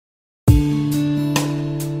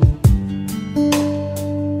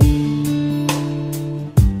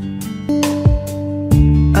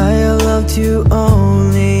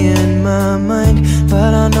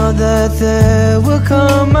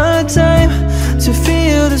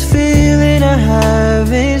this feeling I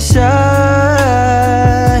have inside.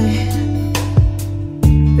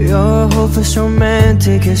 You're hopeless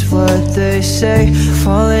romantic is what they say,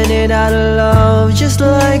 falling in out of love just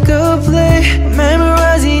like a play.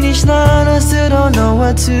 Memorizing each line, I still don't know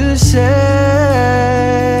what to say.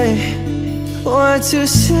 What to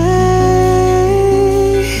say.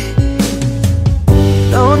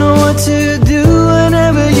 Don't know what to do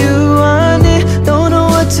whenever you want it. Don't know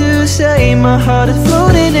what to say, my heart is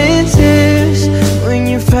floating in tears. When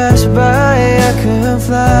you pass by, I could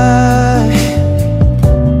fly.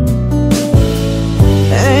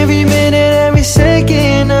 Every minute, every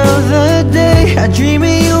second of the day, I dream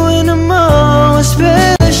of you in the most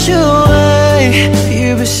special way.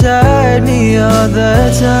 You beside me all the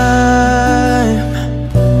time.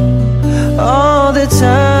 All the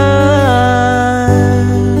time.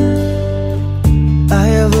 I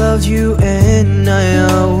have loved you and I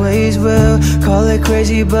always will. Call it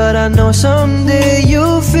crazy, but I know someday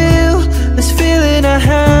you'll feel this feeling I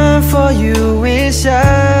have for you inside.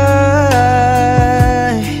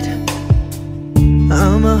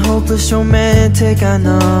 I'm a hopeless romantic, I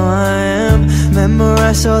know I am.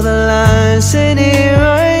 Memorized all the lines and here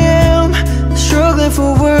I am, struggling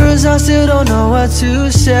for words, I still don't know what to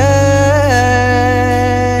say.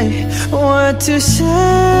 What to say.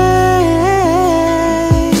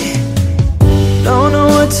 Don't know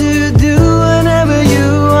what to do whenever you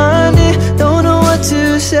want it. Don't know what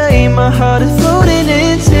to say, my heart is floating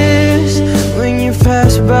in tears. When you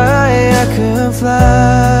pass by, I could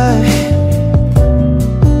fly.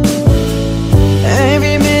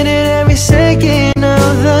 Every minute, every second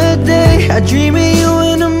of the day, I dream of you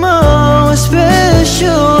in the most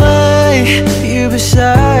special way. You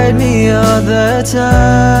beside me all the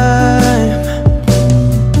time.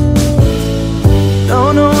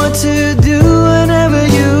 Don't know what to do whenever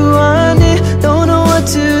you want it. Don't know what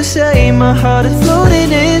to say, my heart is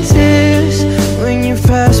floating in tears. When you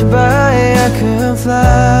pass by, I could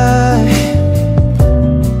fly.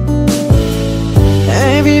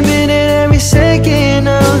 Every minute, every second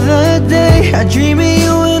of the day, I dream of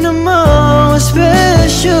you in the most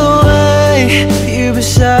special way. You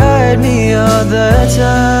beside me all the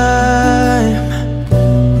time.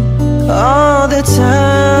 All the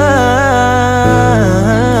time.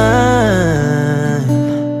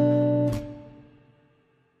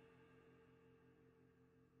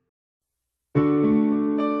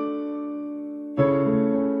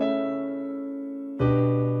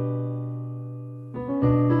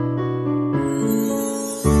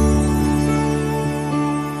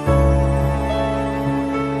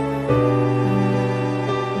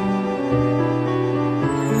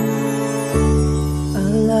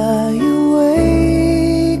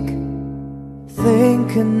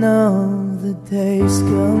 Thinking of the days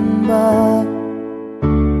gone by,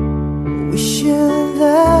 wishing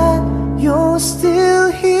that you're still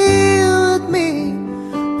here with me,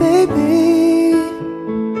 baby.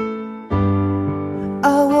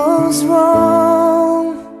 I was wrong,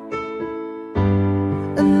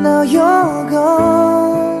 and now you're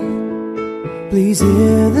gone. Please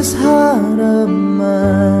hear this heart of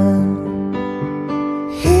mine.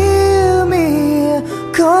 Hear me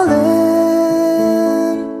calling.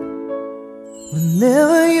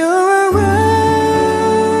 Whenever you're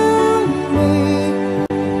around me,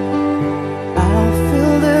 I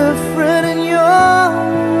feel different in your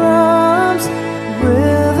arms.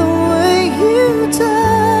 With the way you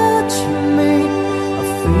touch me, I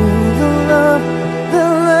feel the love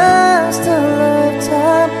that lasts a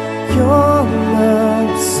lifetime. Your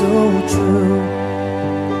love so true,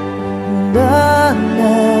 and I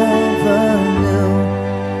never knew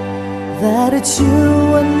that it's you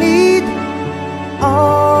I need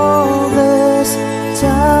all this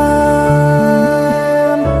time.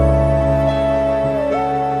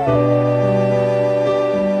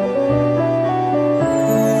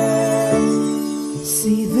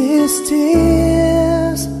 See these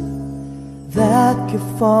tears that keep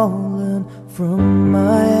falling from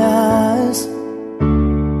my eyes,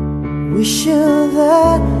 wishing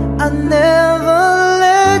that I never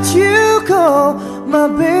let you go, my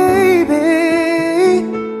baby.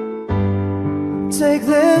 Take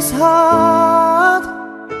this heart,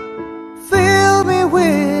 fill me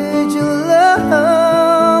with your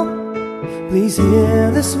love. Please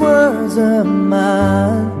hear these words of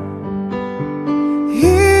mine.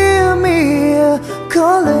 Hear me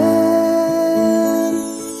calling.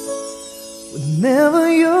 Whenever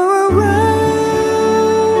you're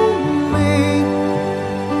around me,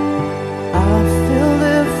 I feel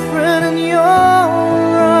different in your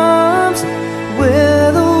arms.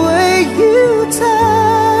 With the way you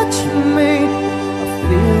touch me, I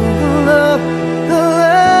feel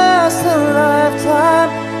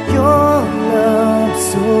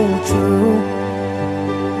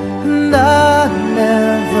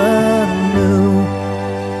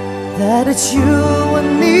I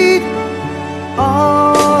need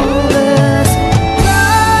all this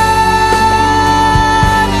time,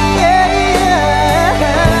 yeah.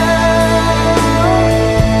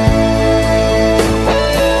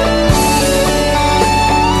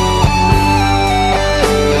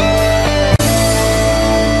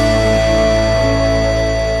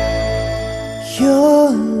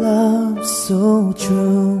 Your love so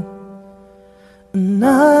true, and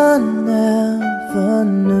I never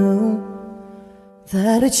knew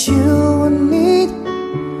that it's you I need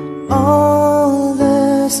all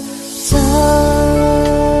this time.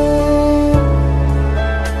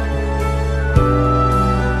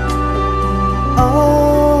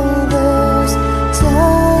 All this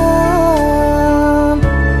time.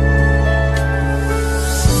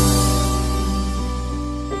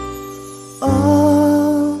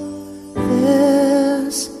 All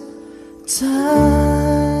this time.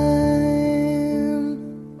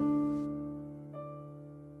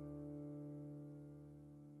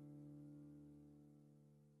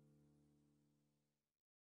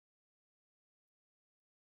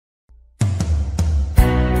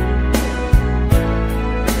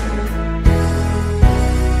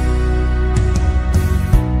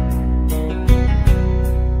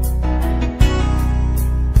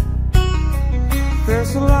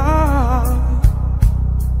 There's a love,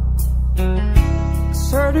 a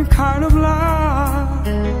certain kind of love,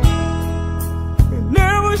 it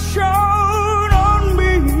never showed on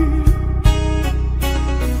me.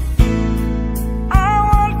 I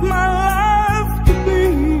want my life to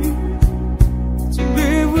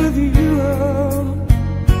live with you,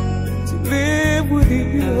 to live with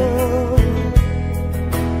you.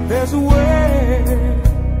 There's a way.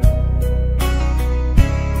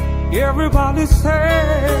 Everybody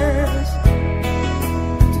says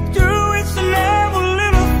to do it's never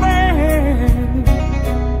little thing,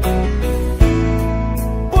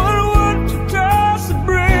 but what does it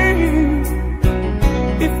bring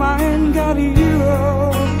if I ain't got you,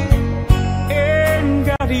 ain't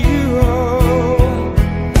got you?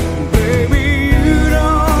 Baby, you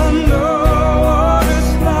don't know what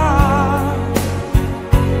it's like.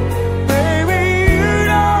 Baby, you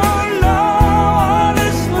don't know what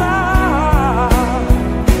it's like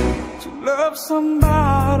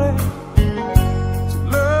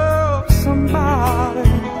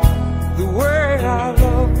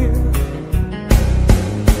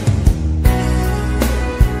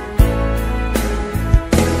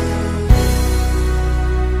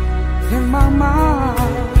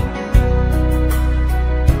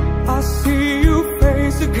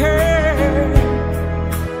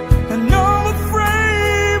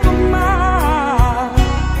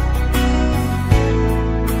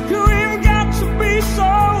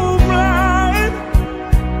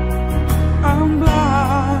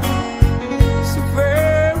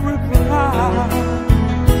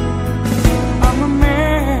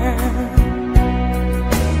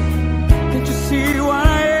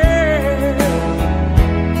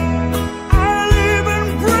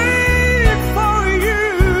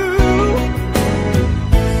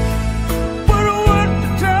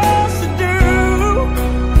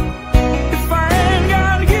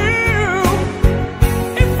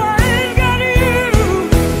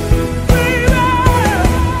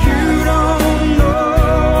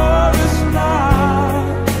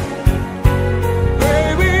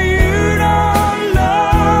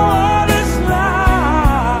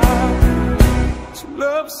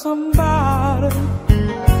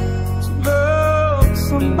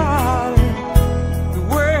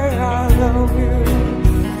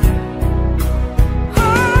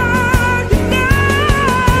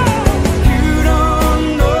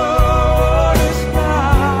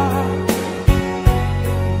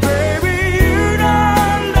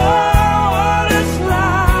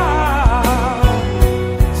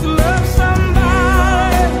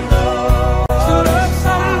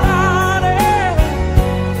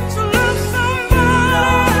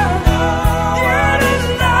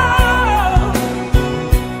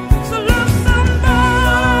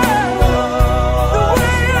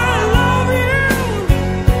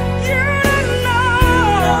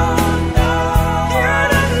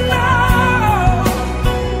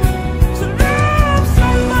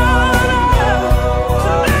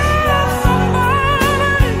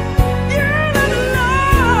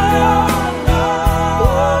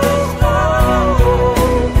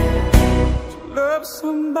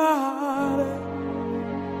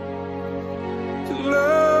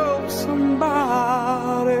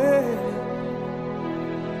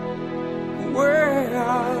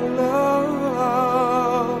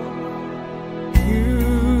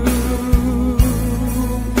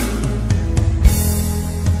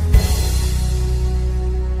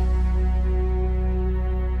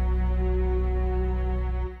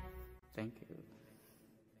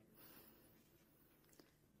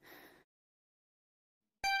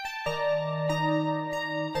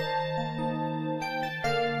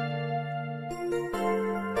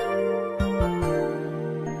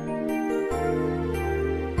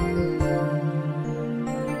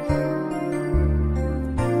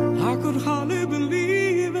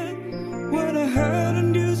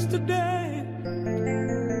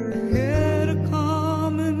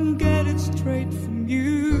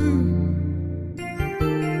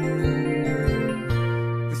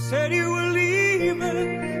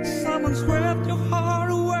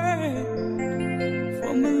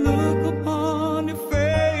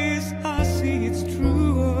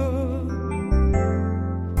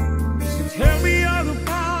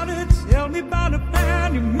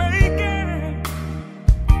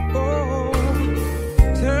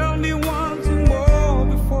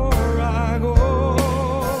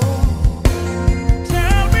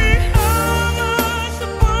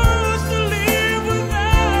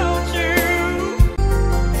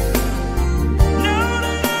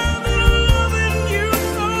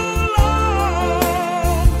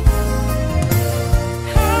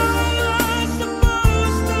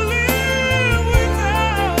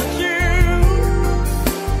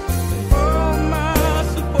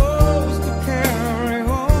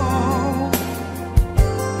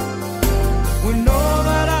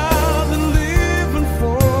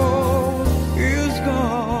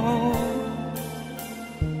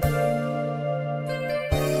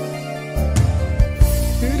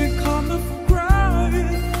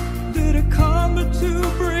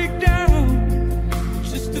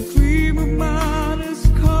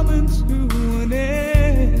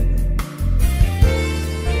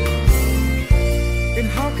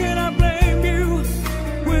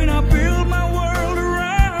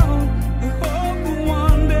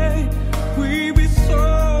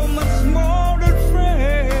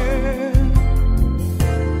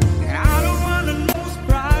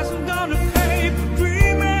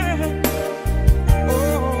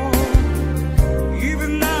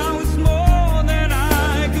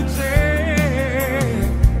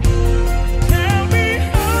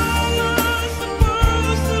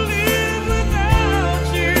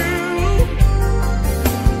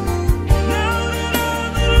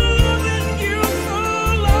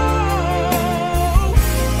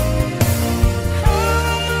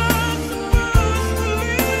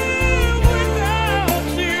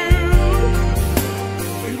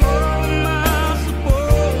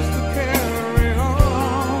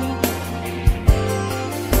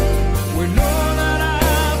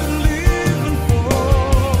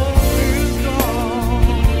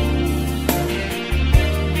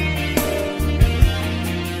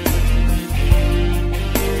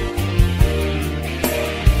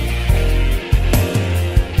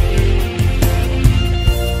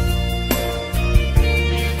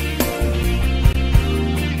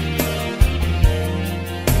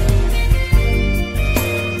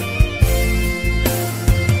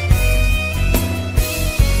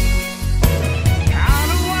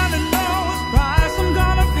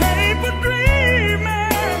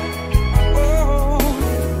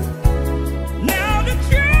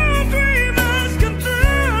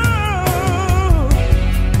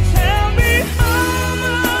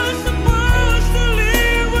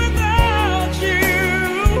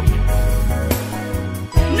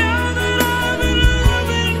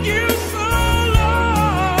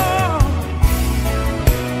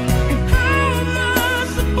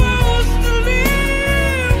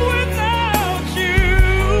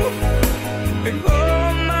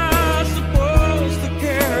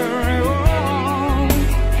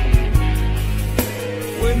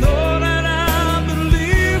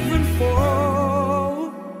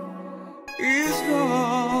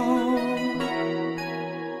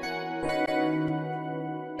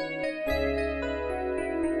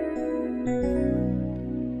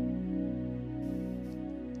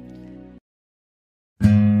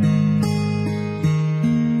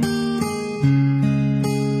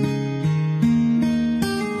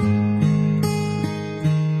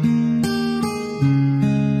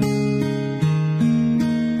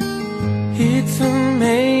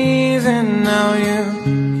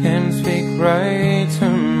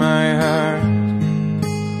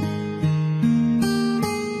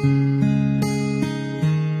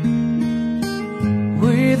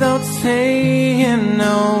without saying a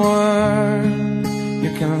word.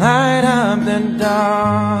 You can light up the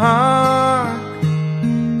dark.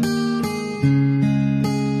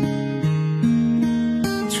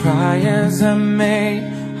 Try as I may,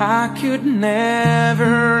 I could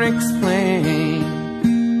never explain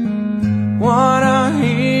what I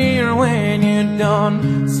hear when you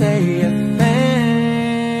don't say a thing.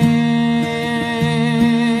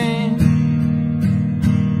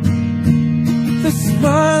 The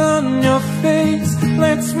smile on your face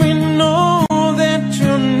lets me know that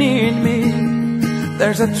you need me.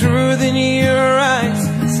 There's a truth in your eyes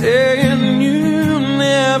saying you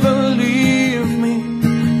never leave me.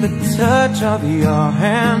 The touch of your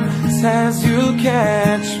hand says you'll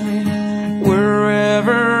catch me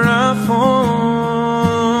wherever I fall.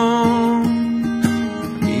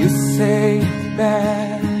 You say it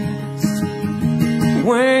best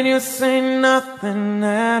when you say nothing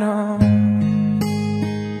at all.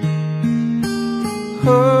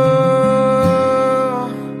 Oh,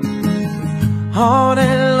 all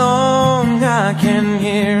day long I can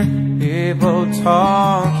hear people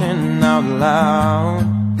talking out loud.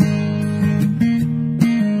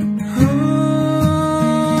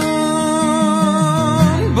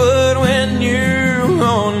 But when you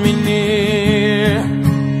hold me near,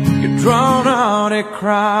 you drown out a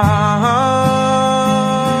crowd.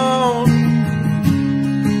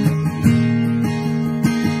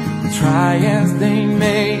 Try as they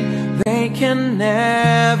may, they can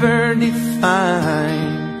never define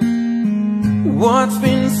what's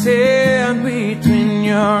been said between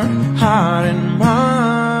your heart and mine.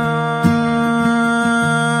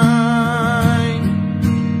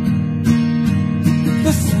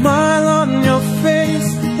 The smile on your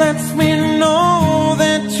face lets me know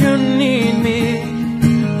that you need me.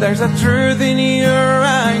 There's a truth in your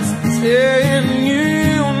eyes saying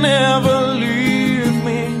you'll never leave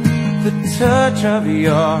me. The touch of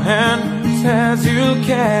your hand says you'll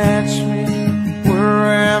catch me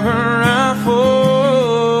wherever I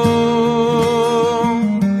fall.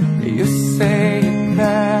 You say it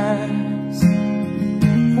best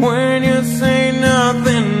when you say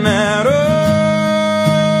nothing at all.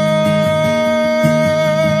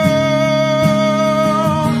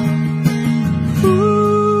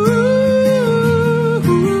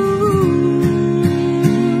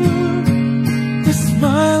 The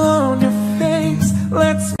smile on your face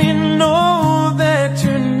lets me know that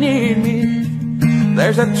you need me.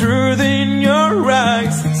 There's a truth in your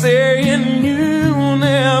eyes saying you'll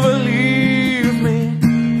never leave me.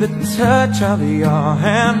 The touch of your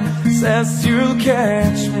hand says you'll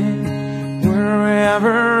catch me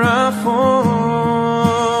wherever I fall.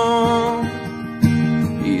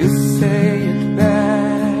 You say it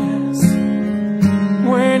best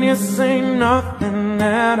when you say nothing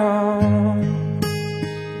at all.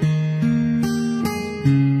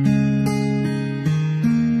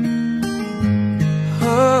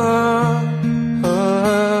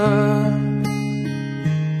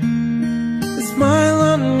 The smile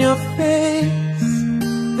on your face,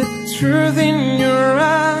 the truth in your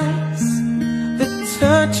eyes, the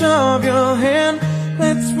touch of your hand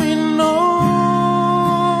lets me know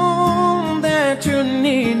that you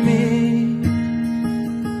need me.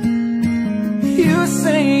 You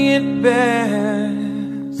say it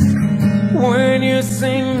best when you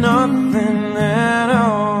say nothing at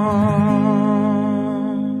all.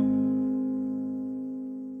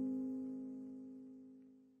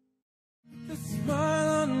 The smile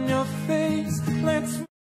on your face lets me.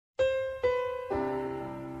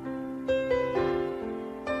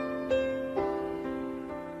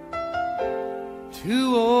 Two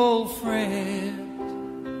old friends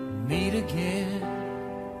meet again,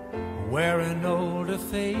 wearing older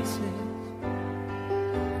faces,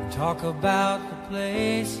 and talk about the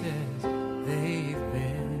places they've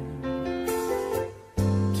been.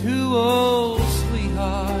 Two old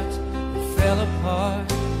sweethearts that fell apart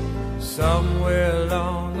somewhere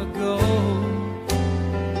long ago.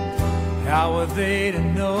 How were they to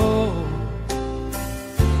know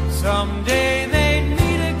someday they'd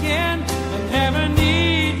meet again and have a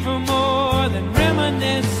need for more than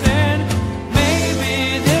reminiscing? Maybe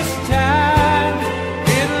this time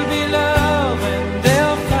it'll be love and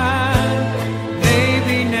they'll find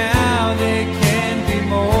maybe now they can be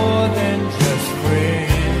more than just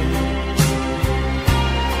friends.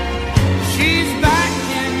 She's back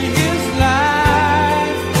in his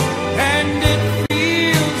life and it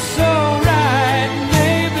feels so right.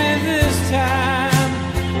 Maybe this time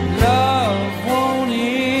love won't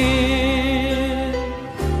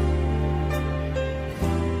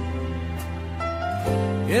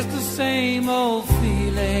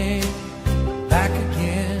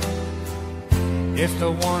It's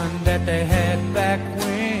the one that they had back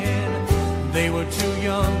when they were too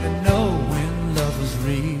young to know when love was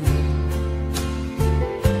real.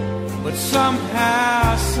 But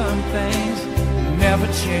somehow some things never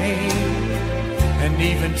change, and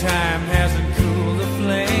even time hasn't cooled the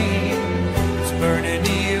flame. It's burning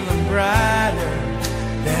even brighter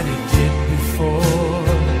than it did before.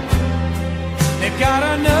 They've got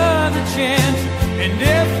another chance, and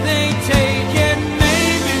if they take it,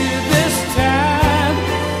 maybe this time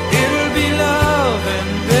it'll be love and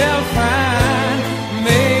they'll find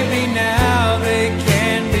maybe now they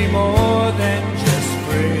can be more than just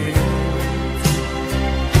friends.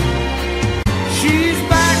 She's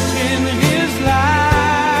back in his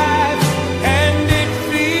life and it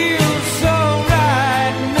feels so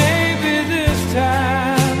right. Maybe this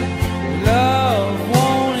time love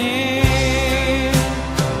won't end.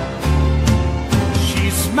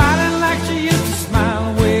 She's smiling like she used to smile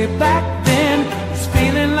way back then. He's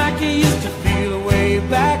feeling like he used to feel way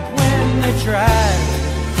back when they tried,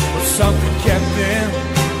 but something kept them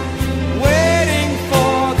waiting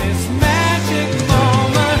for this magic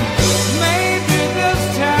moment. Maybe this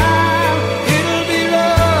time it'll be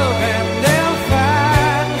love and they'll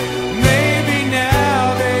find maybe now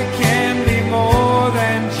they can be more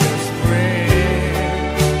than just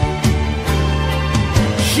friends.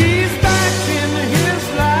 She's back in his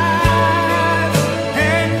life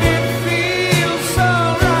and it feels so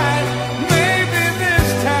right. Maybe this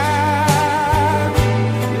time,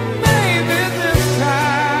 maybe this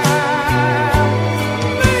time,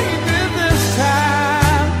 maybe this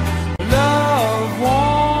time love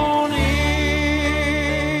won't end.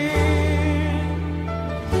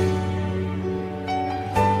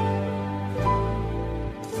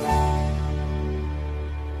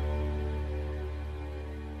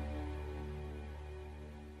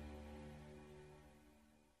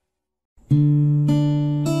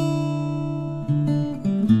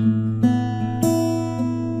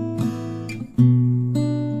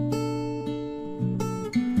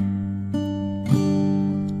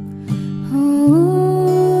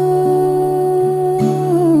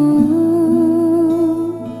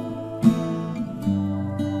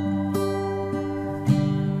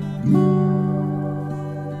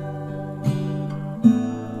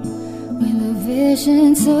 When the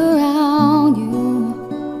visions surround you,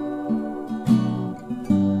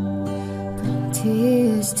 bring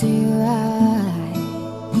tears to your eyes,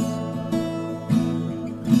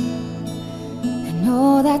 and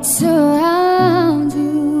all that surrounds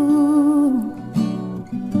you,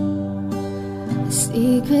 the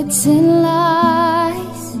secrets and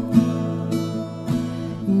lies,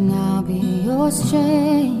 and I'll be your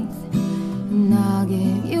strength, and I'll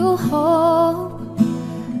give you hope.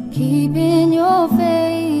 Keeping your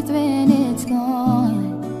faith when it's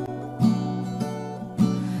gone,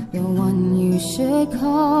 the one you should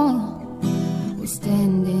call was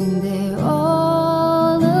standing there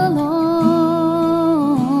all alone.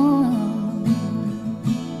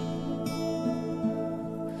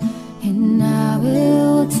 And I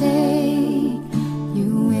will take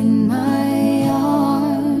you in my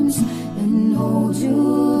arms and hold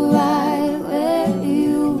you right where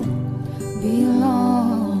you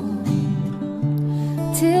belong,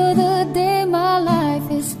 till the day my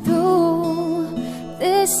life is through.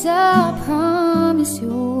 This I promise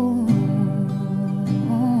you.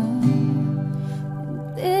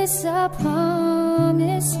 This I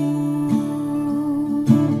promise you.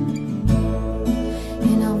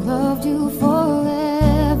 And I've loved you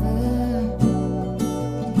forever,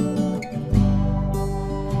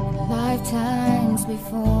 lifetimes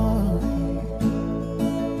before.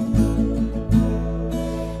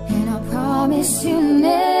 And I promise you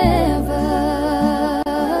never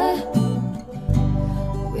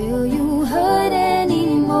will you hurt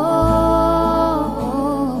anymore.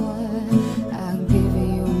 I'll give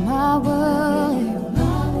you my word,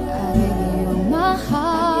 I'll give you my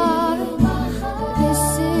heart. This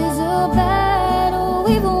is a battle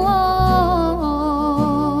we've won,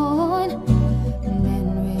 and then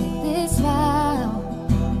with this vow,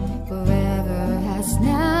 forever has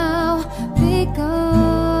now begun.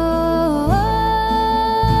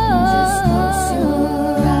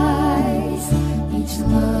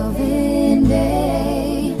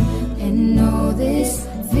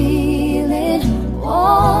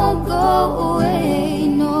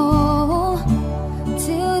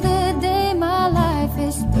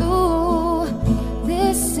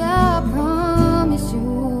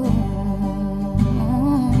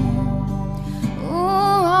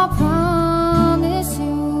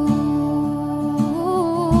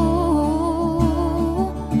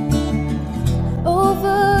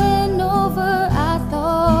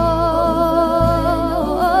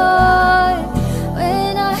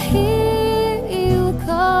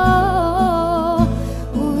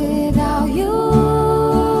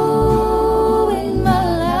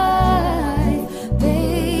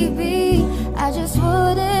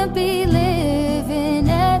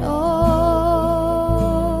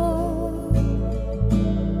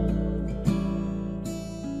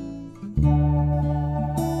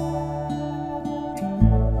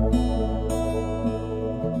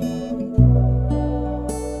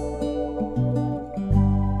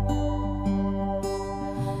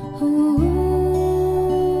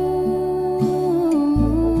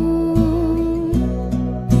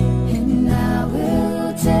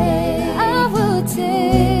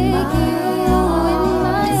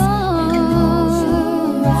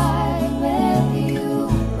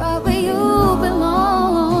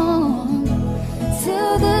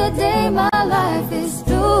 day my life is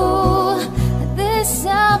through. This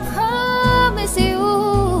I promise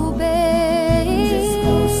you, babe. Just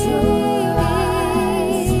close your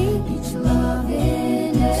eyes, each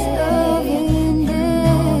loving day, and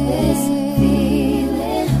this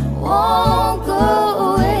feeling won't go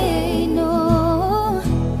away, no.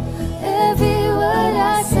 Every word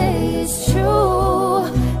I say is true.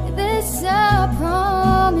 This I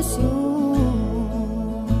promise you.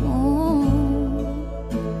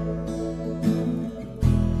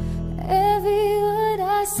 Every word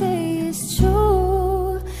I say is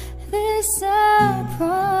true. This I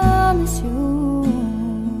promise you.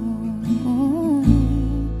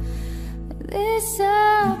 This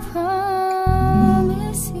I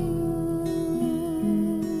promise you.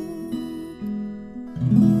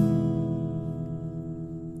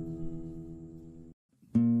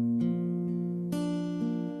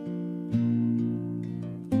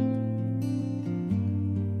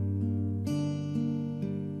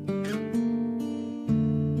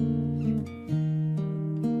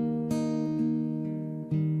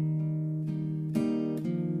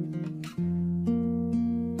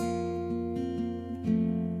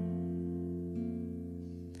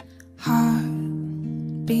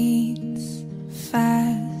 Heart beats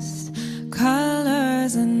fast,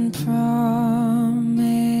 colors and promises.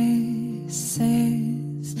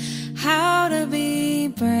 How to be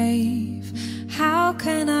brave? How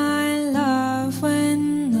can I love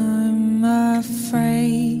when I'm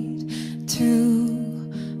afraid to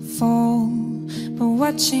fall? But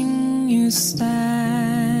watching you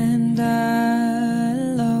stand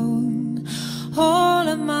alone, all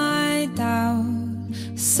of my doubt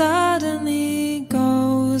suddenly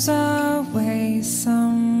goes away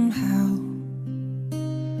somehow.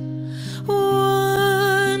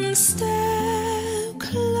 One step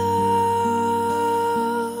closer.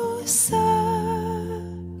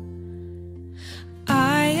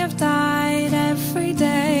 I have died every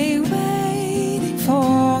day waiting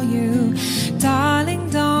for you. Darling,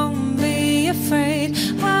 don't be afraid.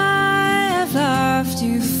 I have loved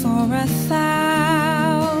you for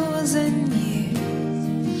 1,000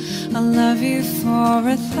 years. I'll love you for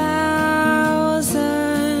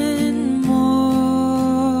 1,000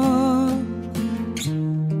 more.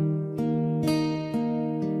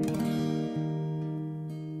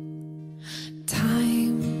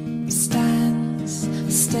 Time stands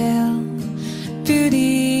still,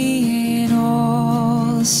 beauty in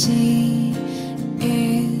all she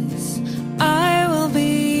is. I will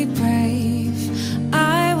be brave.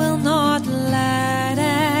 I will not let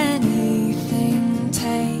anything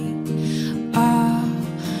take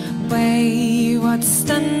away what's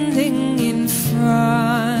standing in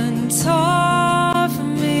front of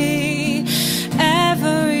me.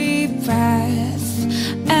 Every breath,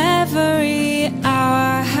 every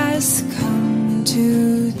hour has come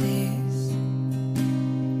to this.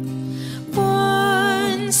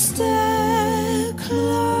 One step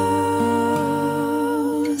closer.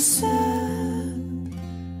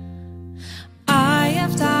 I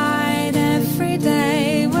have died every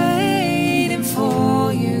day waiting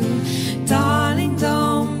for you. Darling,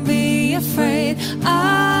 don't be afraid.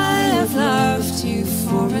 I have loved you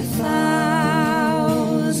for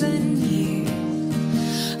 1,000 years.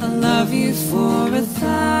 I'll love you for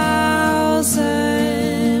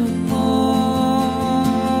 1,000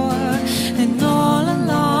 more. And all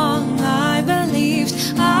along I believed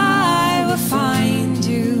I would find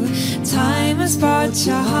you. Time has brought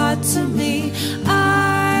your heart to me.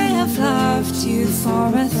 I have loved you for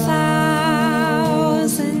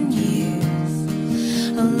 1,000 years.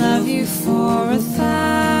 I'll love you for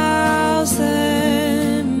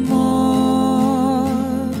 1,000 more.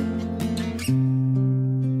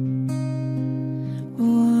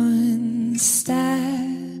 One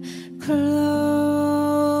step closer.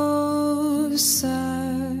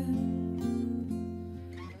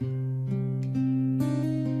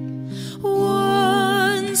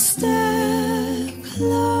 One step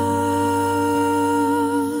closer.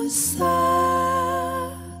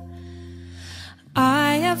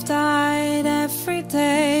 I have died every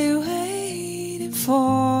day waiting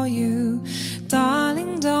for you.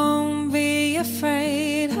 Darling, don't be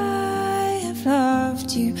afraid. I have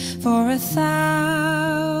loved you for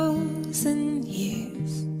 1,000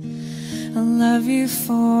 years. I'll love you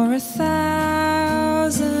for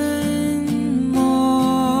 1,000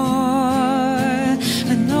 more.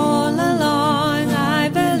 And all along I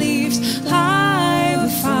believed I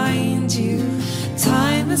would find you.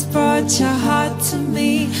 Time has brought your heart to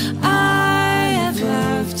me. I have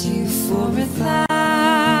loved you for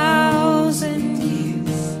 1,000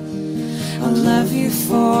 years. I'll love you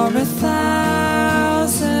for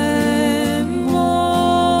 1,000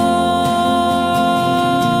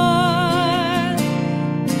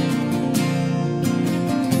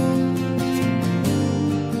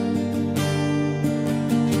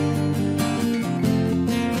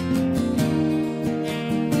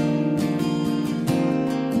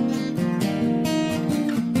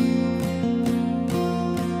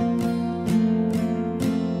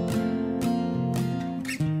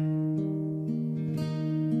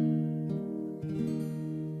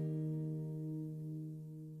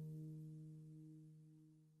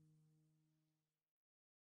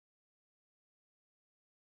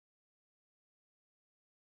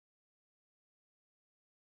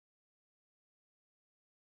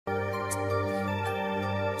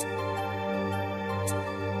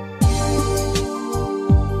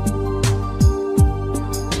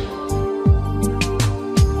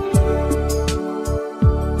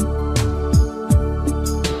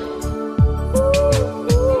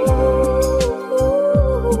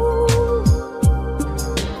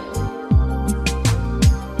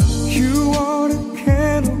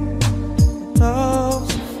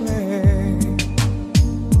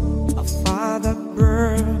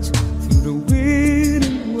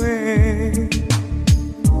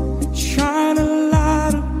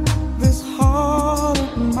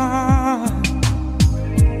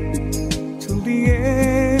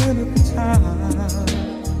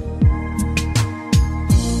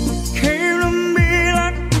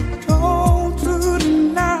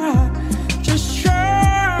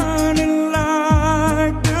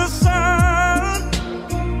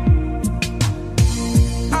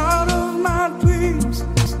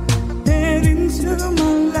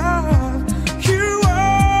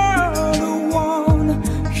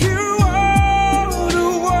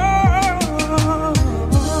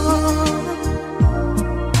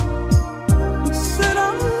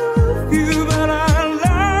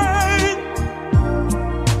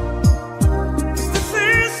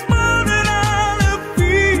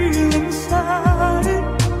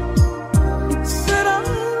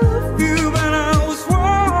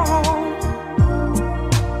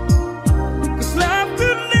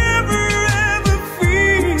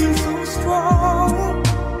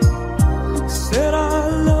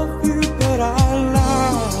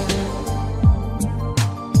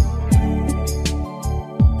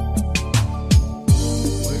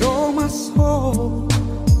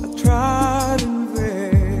 I tried in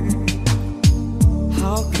vain.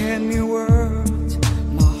 How can your words,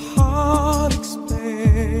 my heart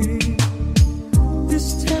explain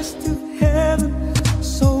this test of heaven,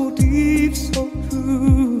 so deep, so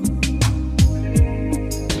true?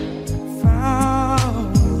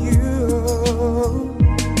 Found you.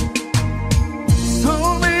 So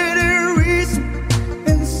many reasons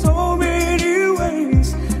in so many ways.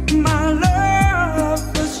 My love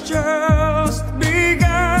was just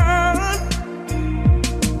begun.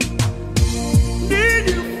 Need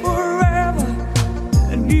you forever,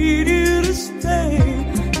 I need you to stay.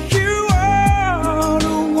 You are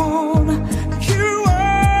the one, you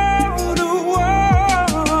are the one.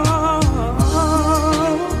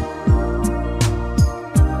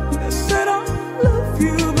 I said I love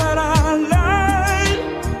you, but I lied.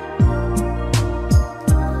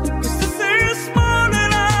 'Cause this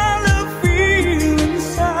morning I love feel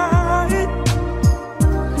inside.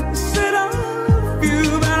 I said I love you,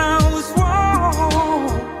 but I was wrong.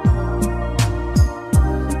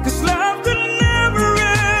 'Cause love could never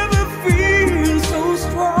ever feel so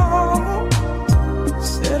strong.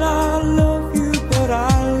 Said I love you, but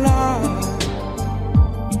I lied.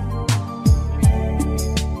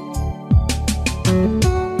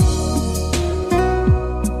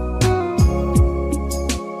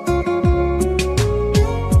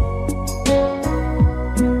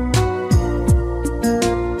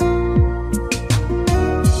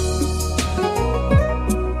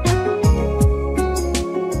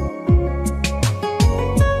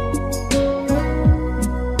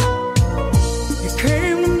 You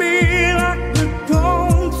came to me like the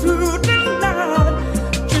dawn through the night,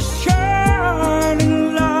 just shining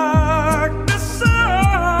like the sun.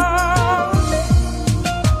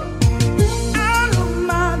 Out of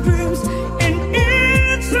my dreams and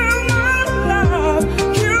into my life,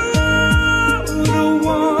 you are the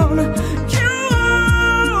one, you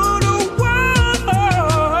are the one.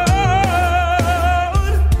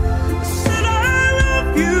 Said I love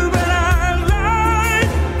you, but I lied.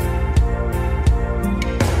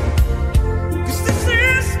 'Cause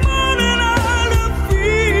this morning I love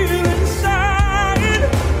feel inside.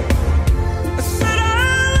 I said I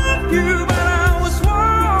love you, but I was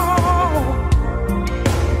wrong.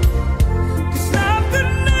 'Cause love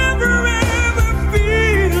could never ever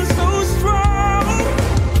feel so strong.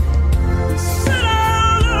 Said I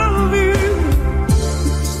love you.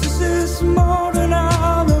 'Cause this morning I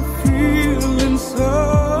love feel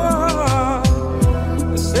inside.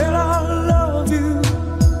 I said I love you,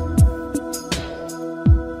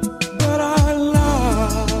 but I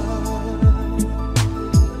lied.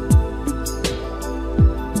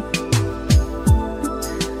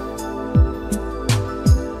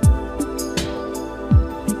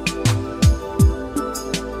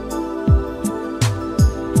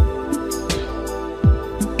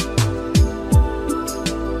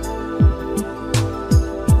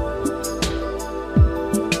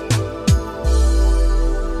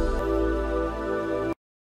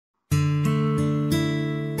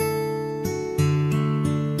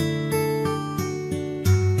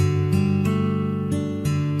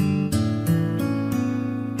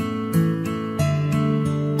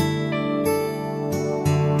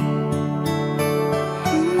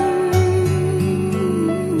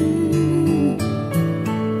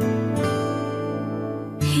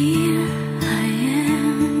 Here I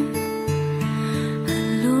am,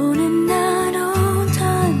 alone, and I don't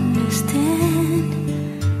understand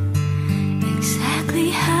exactly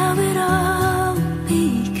how it all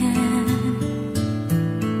began.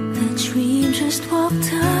 The dream just walked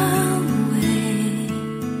away.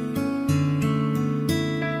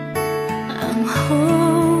 I'm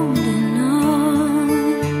holding on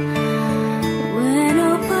when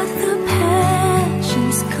all but the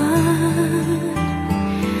passion's gone.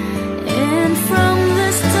 And from the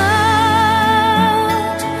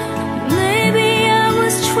start, maybe I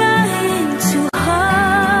was trying too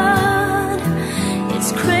hard.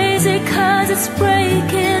 It's crazy 'cause it's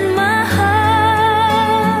breaking my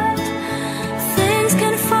heart. Things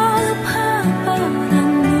can fall apart, but I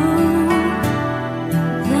know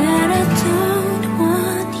that I don't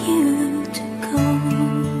want you to go.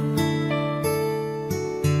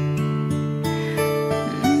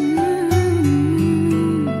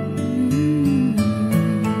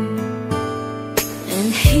 And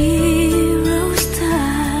heroes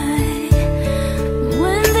die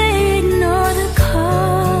when they ignore the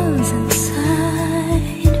cause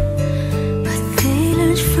inside.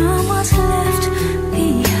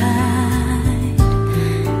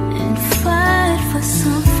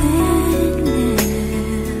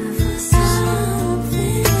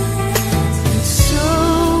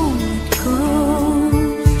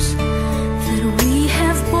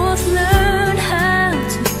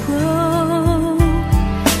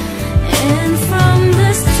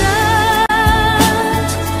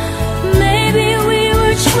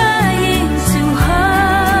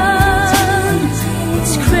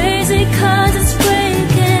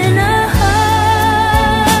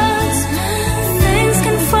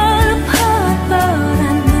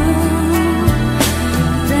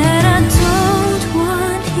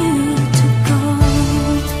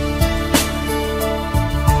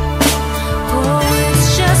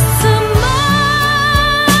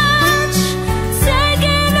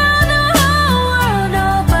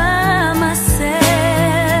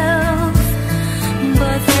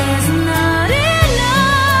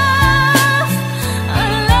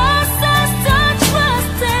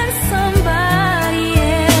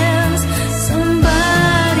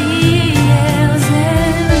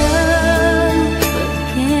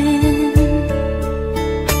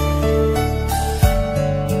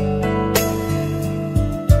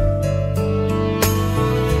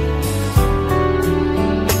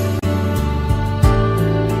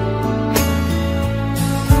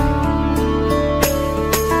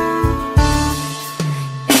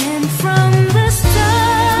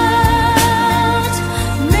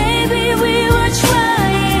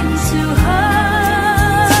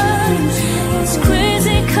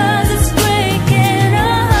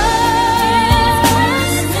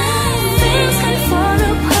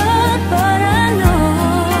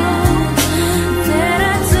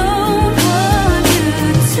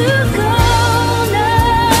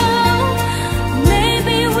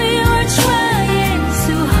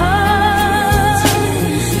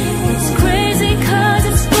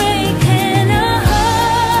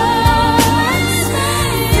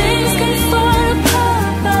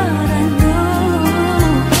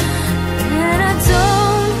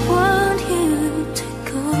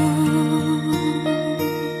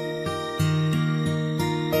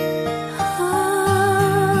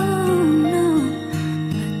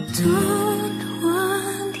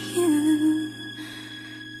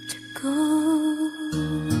 go.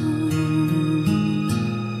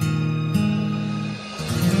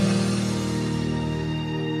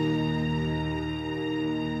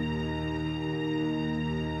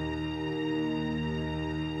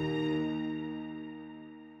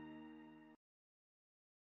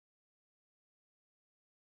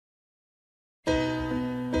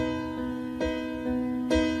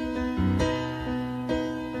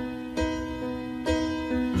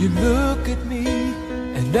 You look at me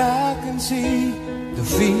and I can see the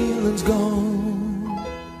feeling's gone.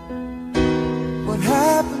 What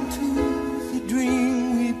happened to the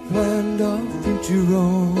dream we planned our future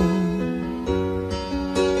on?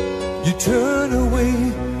 You turn away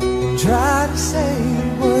and try to say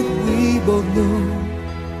what we both know,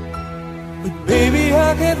 but baby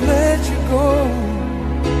I can't let you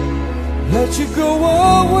go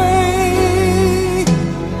away.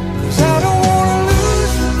 'Cause I don't wanna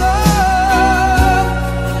lose your love.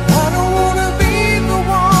 I don't wanna be the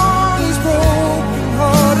one who's broken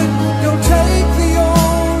hearted. Don't take the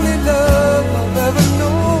only love I've ever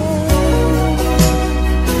known.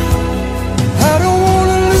 I don't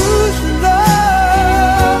wanna lose your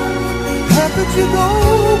love. How could you go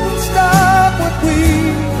and stop what we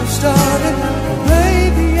have started?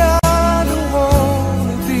 Baby, I don't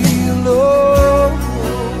wanna be alone.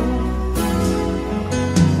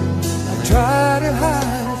 I try to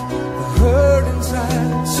hide the hurt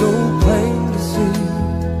inside, so plain to see.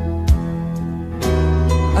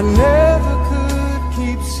 I never could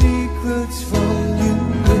keep secrets from you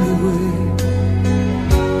anyway.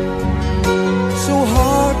 So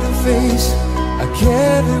hard to face, I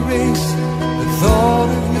can't erase the thought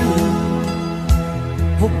of you.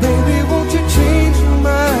 Oh baby, won't you change your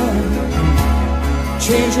mind?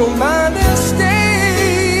 Change your mind and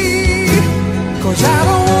stay. 'Cause I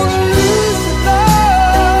don't wanna lose your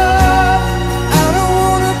love. I don't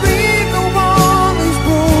wanna be the one who's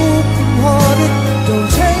broken hearted. Don't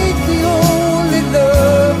take the only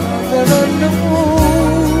love I've ever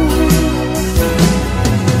known.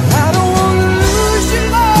 I don't wanna lose your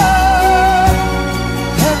love.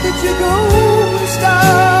 How could you go and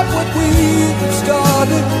stop what we have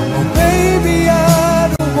started? Oh baby, I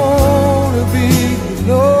don't wanna be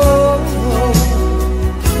alone.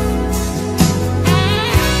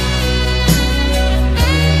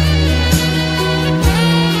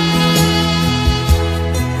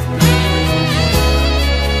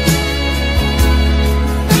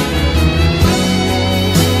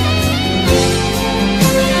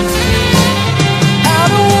 I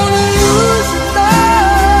don't wanna lose your love.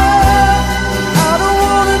 I don't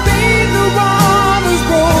wanna be the one who's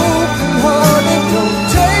broken hearted. Don't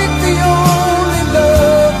take the only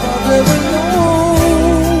love I've ever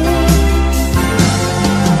known.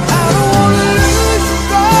 I don't wanna lose your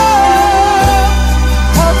love.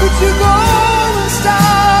 How could you go and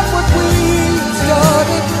stop what we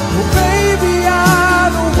started? Well, baby, I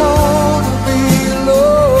don't wanna be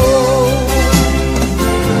alone.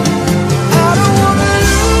 I don't wanna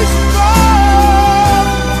lose your love.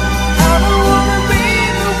 I don't wanna be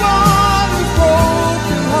the one who's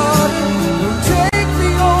broken hearted. Don't take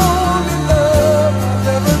the only love I've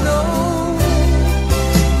ever known.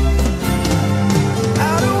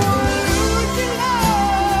 I don't wanna lose your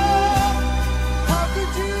love. How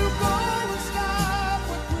could you go and stop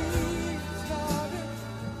what we started?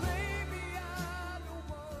 Baby, I don't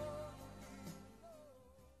wanna.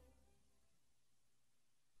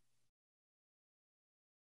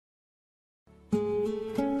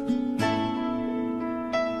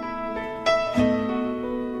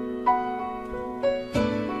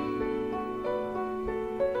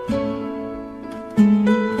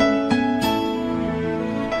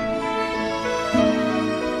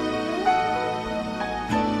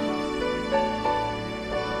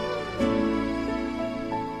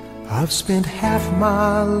 I've spent half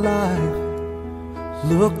my life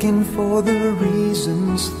looking for the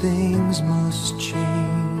reasons things must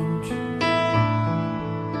change,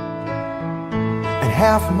 and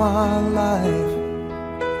half my life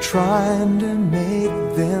trying to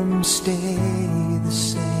make them stay the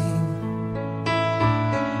same.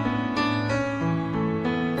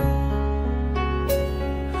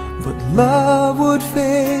 But love would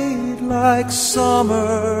fade like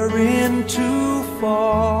summer into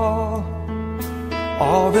fall.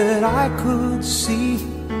 All that I could see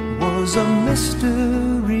was a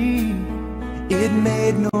mystery. It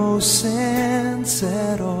made no sense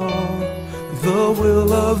at all. The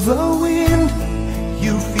will of the wind,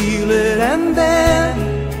 you feel it and then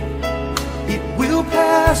it will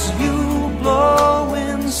pass you,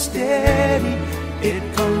 blowing steady. It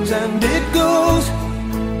comes and it goes,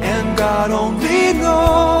 and God only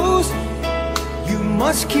knows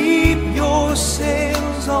must keep your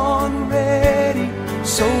sails on ready,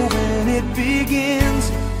 so when it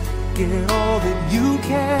begins, get all that you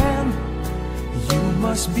can. You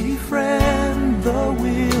must befriend the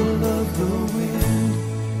will of the wind.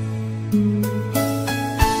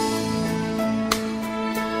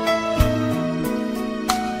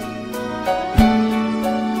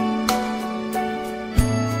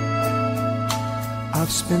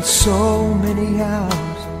 I've spent so many hours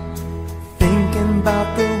thinking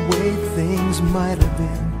about the way things might have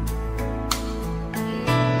been,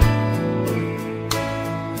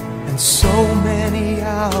 and so many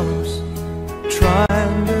hours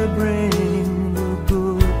trying to bring the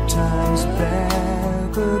good times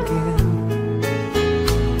back again.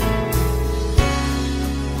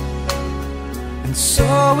 And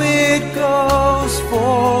so it goes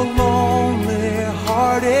for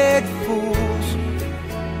lonely-hearted fools.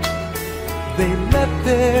 They let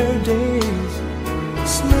their days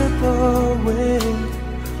slip away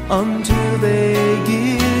until they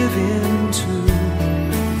give in to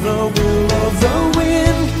the will of the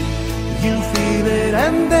wind. You feel it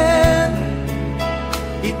and then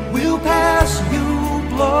it will pass you,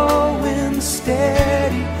 blowing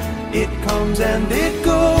steady. It comes and it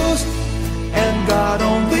goes, and God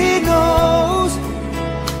only knows.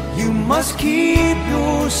 You must keep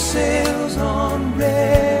your sails on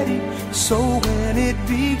ready, so when it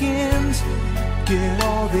begins, get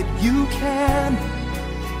all that you can.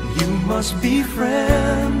 You must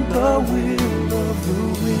befriend the will of the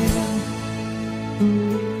wind.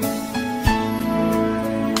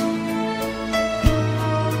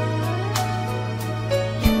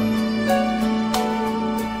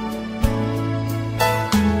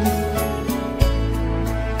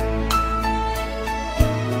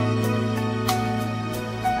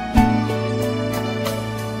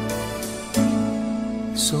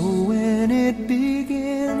 So when it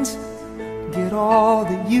begins, get all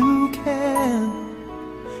that you can.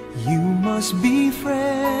 You must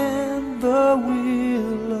befriend the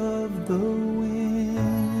will of the wind.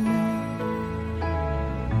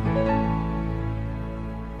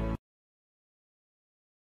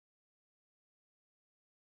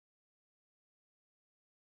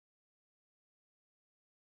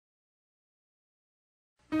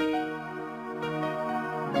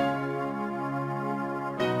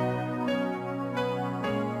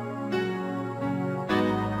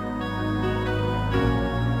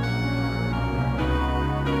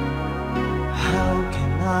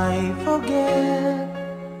 I forget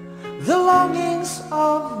the longings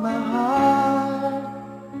of my heart.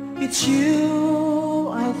 It's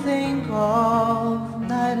you I think of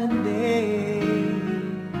night and day.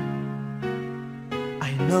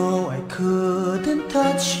 I know I couldn't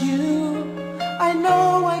touch you, I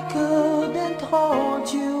know I couldn't hold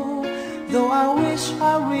you, though I wish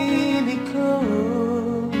I really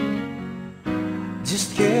could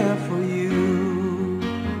just care for you.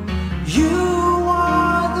 You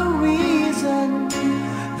are the reason,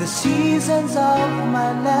 the seasons of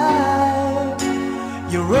my life.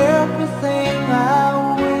 You're everything I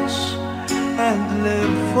wish and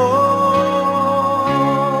live for.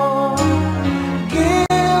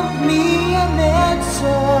 Give me an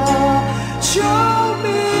answer, show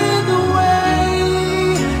me the way.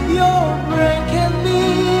 You're breaking me,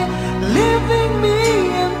 leaving me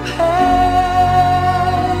in pain.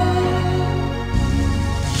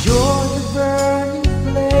 You're the burning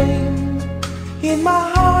flame in my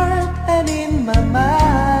heart and in my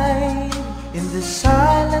mind. In the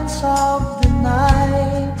silence of the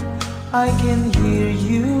night, I can hear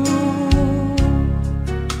you.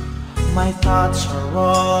 My thoughts are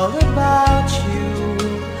all about you,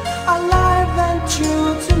 alive and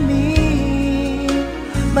true to me.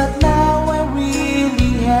 But now I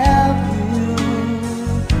really have you,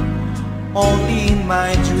 only in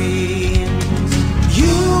my dreams.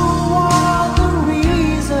 You are the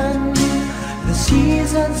reason, the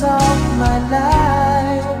seasons of my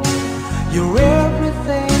life. You're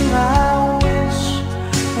everything I wish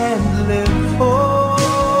and live for.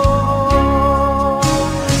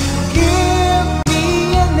 Give me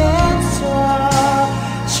an answer,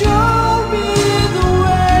 show me the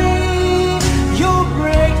way. You're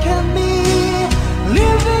breaking me,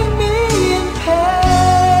 leaving me in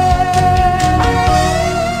pain.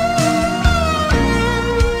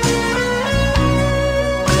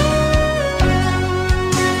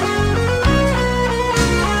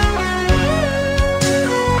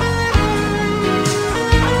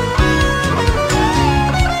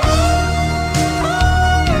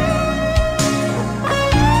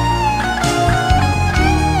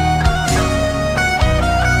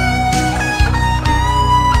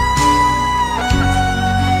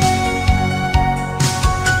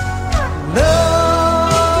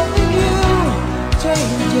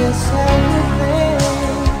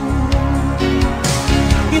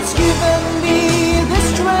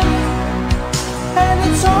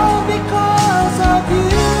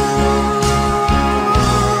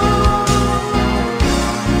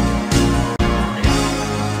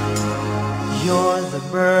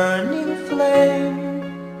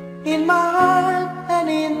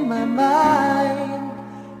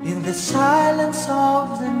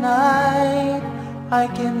 I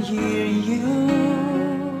can hear you.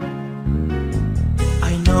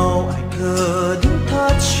 I know I couldn't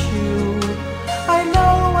touch you, I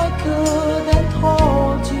know I couldn't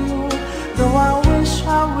hold you, though I wish I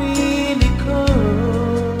really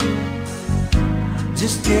could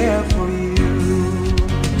just care for you.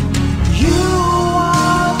 You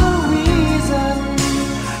are the reason,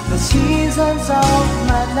 the seasons of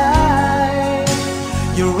my life.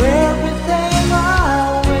 You're everything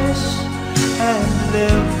I wish and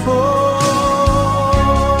live for.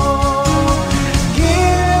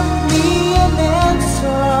 Give me an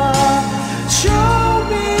answer, show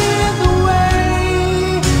me the way.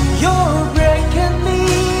 You're breaking me,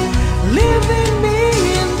 leaving me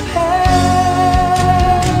in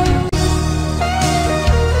pain.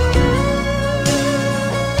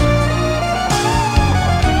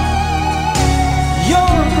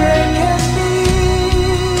 You're breaking me,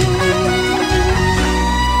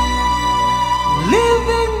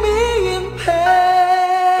 leaving me in pain.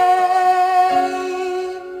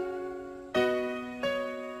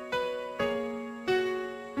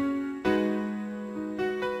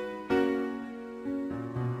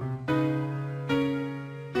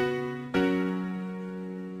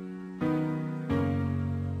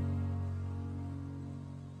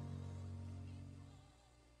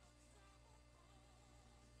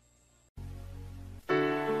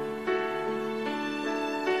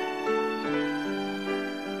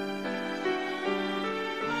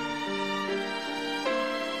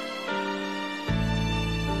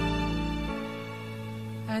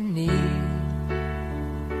 I need,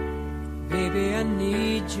 baby, I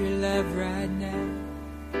need your love right now.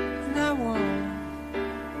 And I want,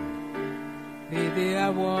 baby, I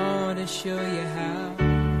want to show you how.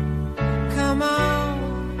 Come on,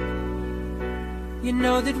 you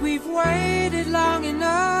know that we've waited long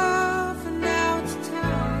enough, and now it's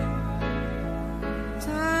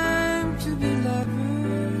time to be lovers.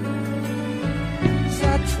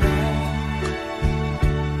 I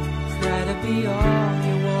try to be all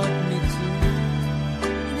you want me to,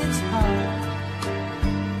 and it's hard,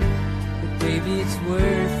 but baby, it's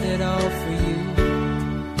worth it all for you.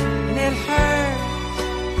 And it hurts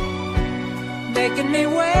making me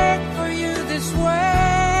wait for you this way.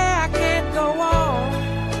 I can't go on,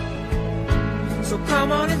 so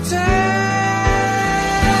come on and take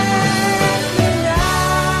me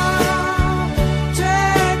now,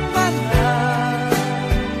 take my love,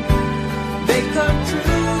 make come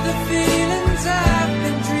true the feelings I've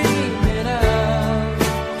been dreaming of.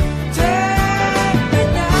 Take me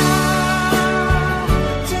now,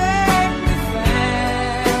 take me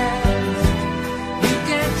fast. You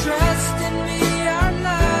can trust in me, our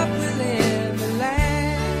love will ever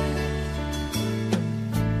last.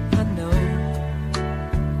 I know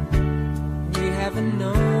we haven't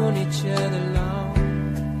known each other long,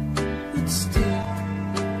 but still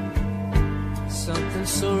something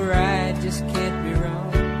so right just can't be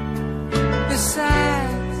wrong.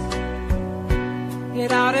 Besides,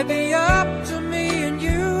 it ought to be up to me and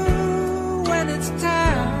you when it's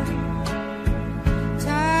time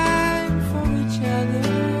for each other.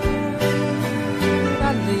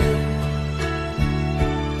 I live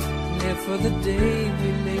for the day we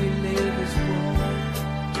live as one.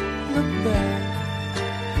 Look back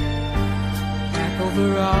over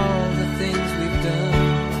all the things we've done.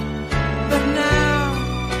 But now,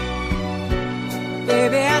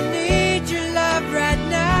 baby, I need your love right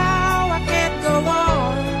now. I can't go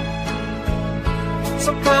on,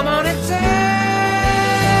 so come on and take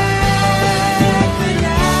me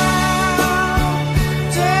now,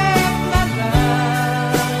 take my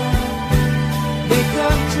love, make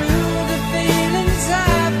come true the feelings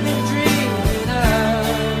I've been dreaming of.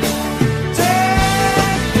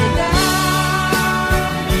 Take me now,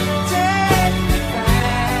 take me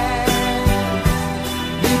fast.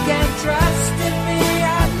 You can trust in me,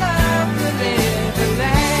 our love will never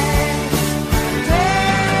last.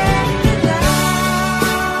 Take me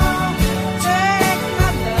now, take my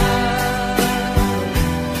love,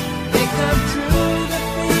 make come true the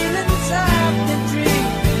feelings I've been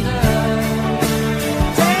dreaming of.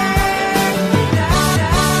 Take me now,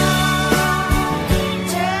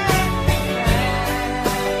 take me fast.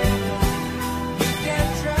 You can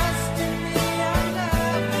trust in me, our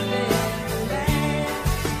love will never last.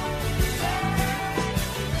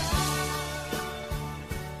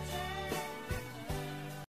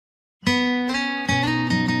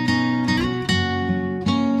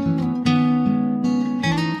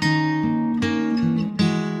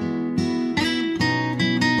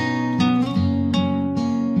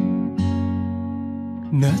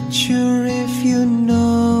 Not sure if you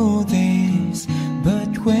know this,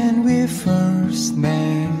 but when we first first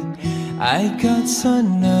met, I got so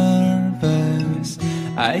nervous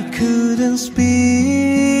I couldn't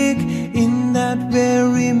speak. In that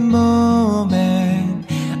very moment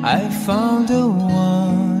I found the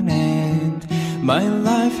one, and my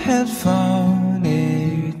life had found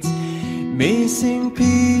its missing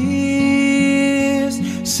piece.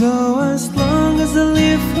 So as long as I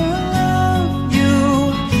live, I love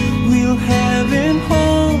you, will have and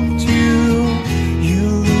hold you. You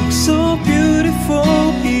look so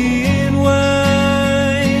beautiful in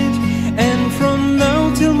white, and from now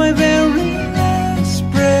till my very last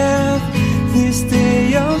breath, this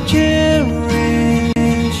day I'll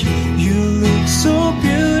cherish. You look so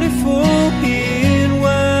beautiful in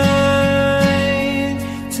white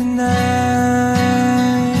tonight.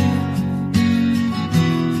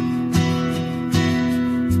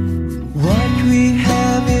 What we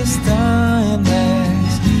have is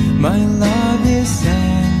timeless, my love is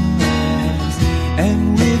endless, and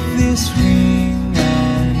with this ring I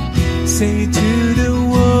say to the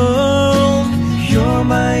world, you're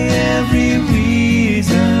my every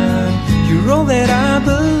reason. You're all that I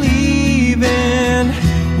believe in.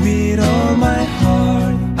 With all my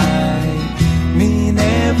heart I mean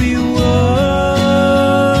every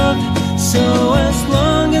word. So as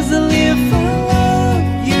long as I live, I love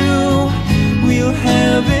you, will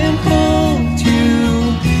have and hold you.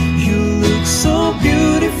 You look so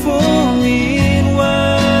beautiful in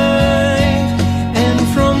white, and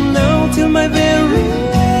from now till my very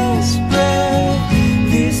last breath,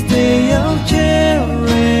 this day I'll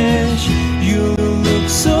cherish. You look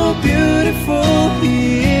so beautiful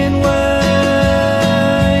in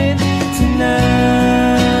white tonight.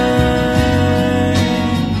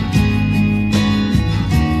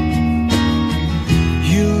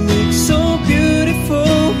 You look so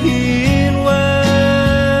beautiful in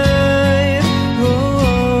white.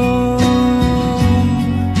 Oh,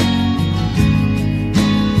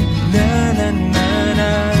 na na na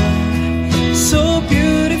na. So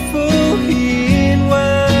beautiful in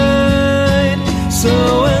white. So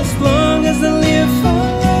as long as I live, I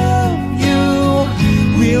love you,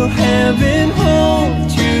 will have and hold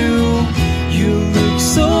you. You look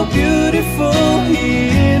so beautiful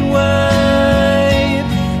in white,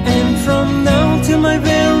 and from now till my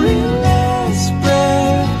very last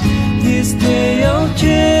breath, this day I'll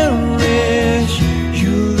cherish.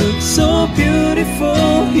 You look so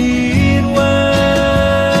beautiful in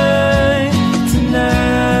white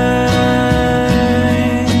tonight.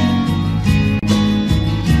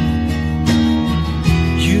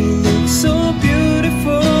 You look so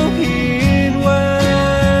beautiful in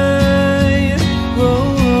white.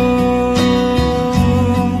 Oh,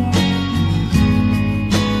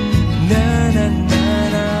 na na na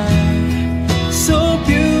na. So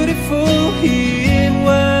beautiful in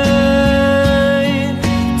white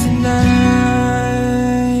tonight.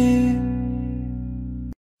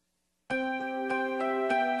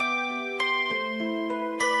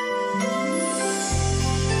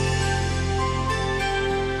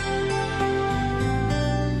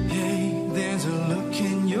 Hey, there's a look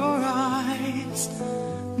in your eyes.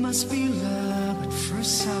 Must be love at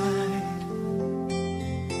first sight.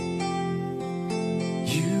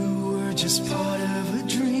 You were just part of a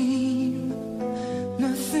dream,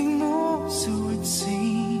 nothing more, so it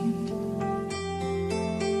seemed.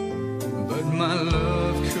 But my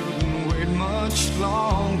love couldn't wait much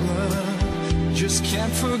longer. Just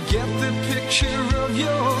can't forget the picture of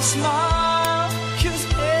your smile. 'Cause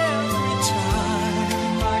every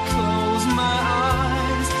time I close my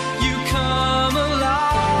eyes, you come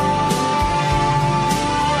alive.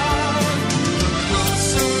 The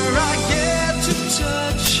closer I get to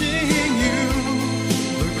touching you,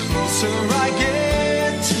 the closer I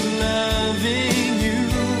get to loving you.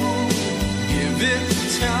 Give it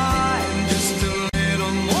time, just a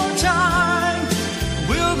little more time,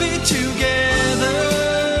 we'll be together.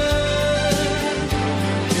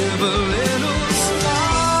 Give a little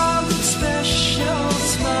smile, a special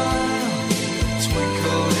smile,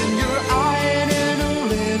 twinkle in your eye, and in a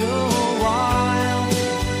little while,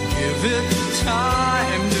 give it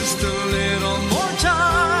time, just a little more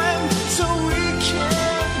time, so we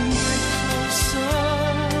can get closer,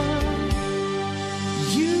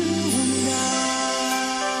 you and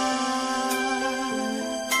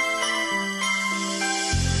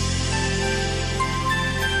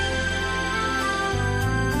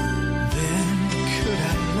I.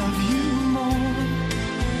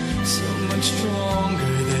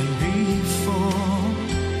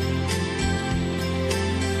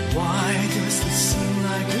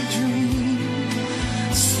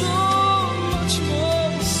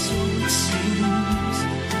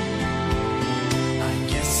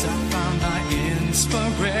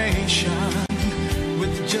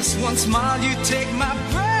 one smile, you take my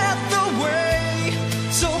breath away.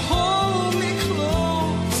 So hold me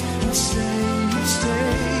close and say you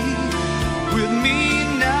stay with me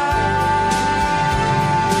now.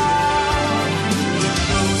 The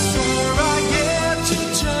closer I get to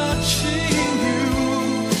touching you,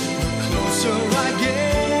 the closer I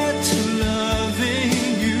get to loving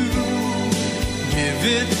you. Give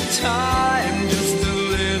it time, just a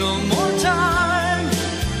little more time,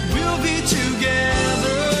 we'll be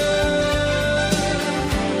together.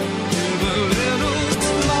 Give a little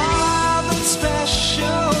smile, that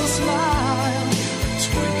special smile, a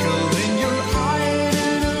twinkle in your eye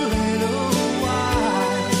in a little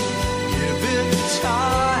while. Give it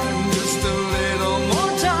time, just a little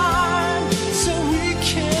more time, so we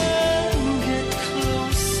can get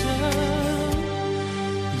closer,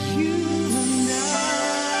 you and I.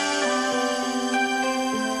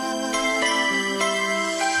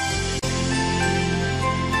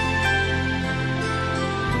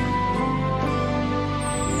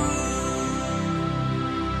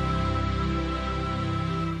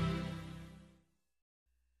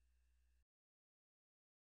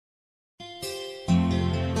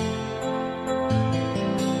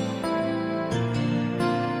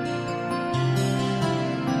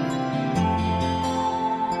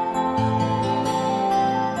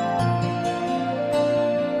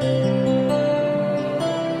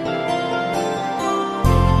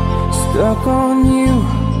 Stuck on you,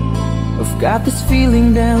 I've got this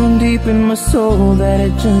feeling down deep in my soul that I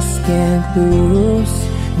just can't lose.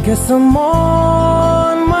 Guess I'm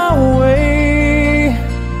on my way.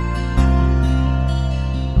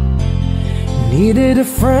 Needed a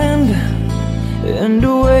friend, and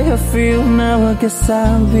the way I feel now, I guess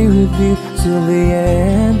I'll be with you till the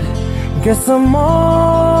end. Guess I'm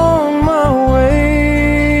on my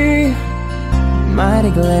way.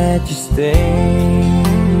 Mighty glad you stayed.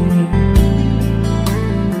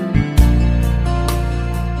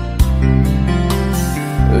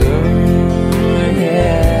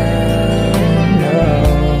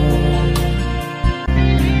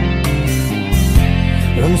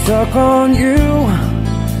 I'm stuck on you,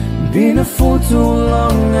 been a fool too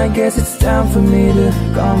long. I guess it's time for me to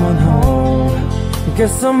come on home.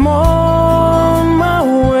 Guess I'm on my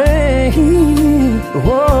way.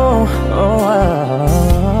 Whoa, oh,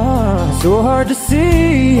 so hard to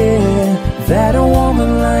see, yeah, that a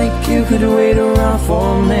woman like you could wait around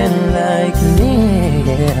for a man like me.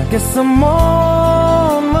 Yeah. Guess I'm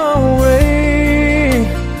on my way.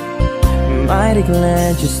 Mighty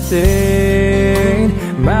glad you stayed.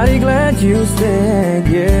 Mighty glad you stayed,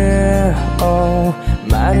 yeah. Oh,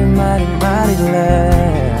 mighty, mighty, mighty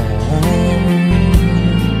glad.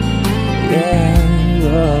 Yeah,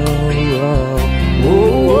 oh, oh, oh,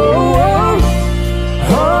 oh,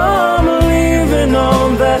 oh. I'm leaving on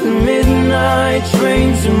that midnight train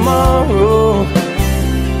tomorrow,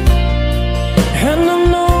 and I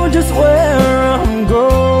know just where I'm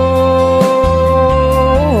going.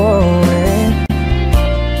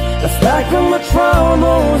 I've packed up my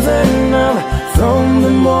troubles and I've thrown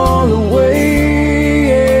them all away.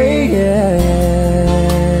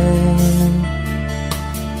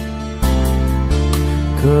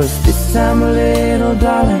 Cause this time, little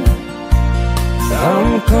darling,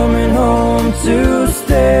 I'm coming home to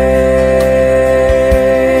stay.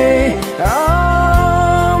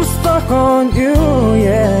 I'm stuck on you,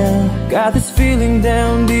 yeah. Got this feeling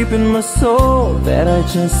down deep in my soul that I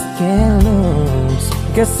just can't lose.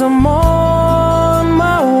 Guess I'm on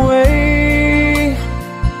my way.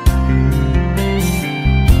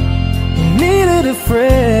 Needed a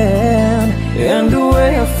friend, and the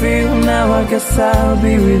way I feel now, I guess I'll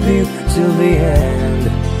be with you till the end.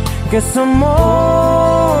 Guess I'm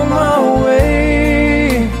on my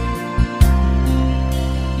way.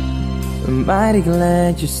 I'm mighty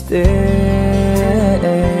glad you stayed.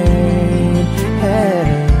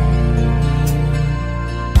 Hey.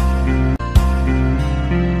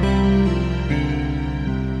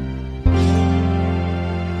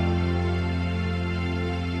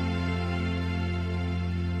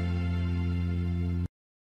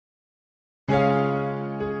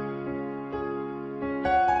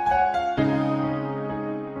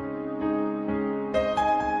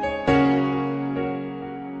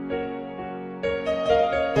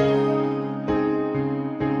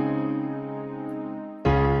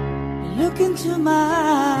 Look into my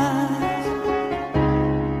eyes,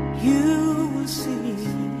 you will see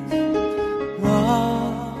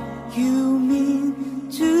what you mean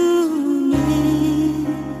to me.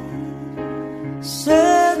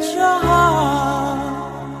 Search your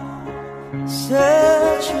heart,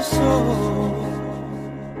 search your soul,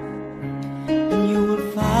 and you will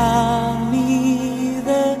find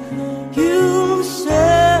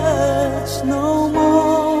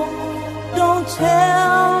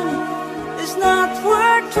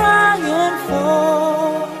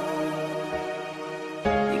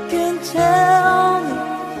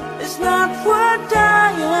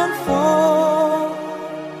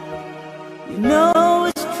know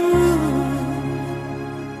it's true.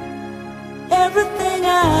 Everything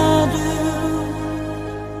I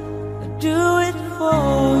do it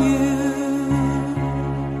for you.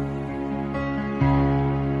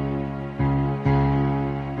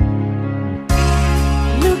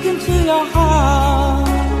 Look into your heart,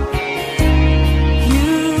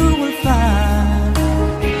 you will find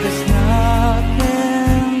there's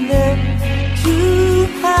nothing there to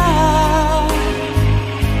hide.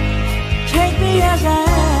 Take me as I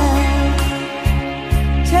am,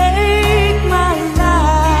 take my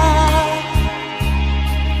life,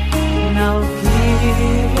 and I'll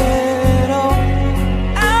give it all.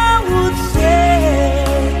 I would sacrifice.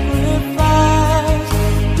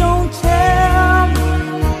 Don't tell me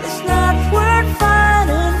it's not worth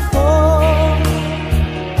fighting for.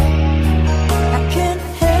 I can't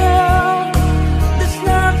help, there's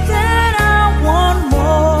nothing I want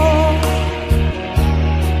more.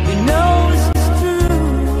 You know it's true.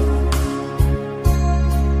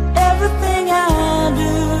 Everything I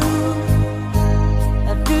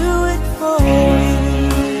do it for you.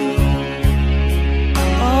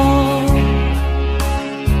 Oh,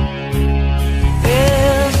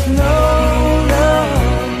 there's no love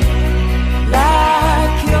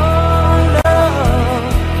like your love,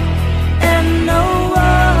 and no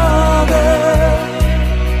other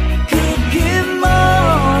could give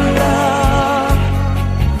more love.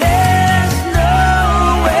 There's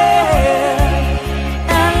nowhere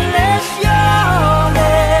unless you're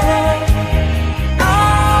there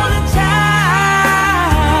all the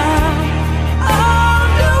time, all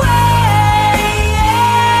the way.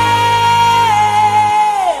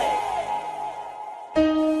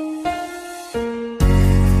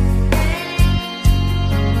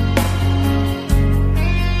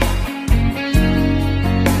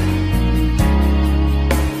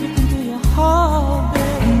 Look into your heart,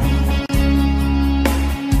 baby.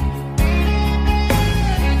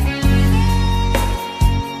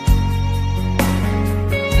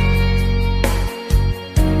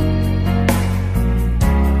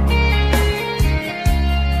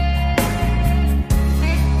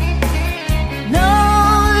 No,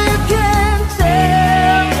 you can't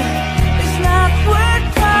tell it's not worth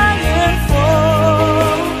trying for.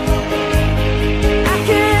 I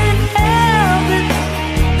can't help it,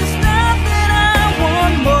 there's nothing I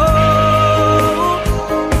want more.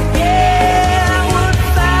 Yeah, I would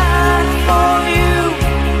fight for you,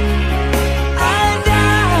 I'd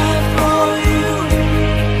die for you,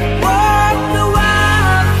 walk the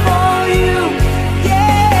wild for you.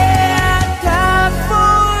 Yeah, I'd die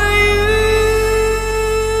for you.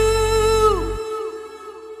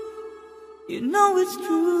 You know it's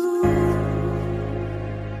true.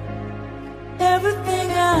 Everything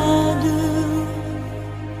I do,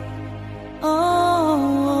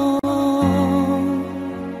 oh,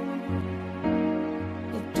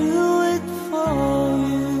 I do it for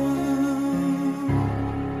you.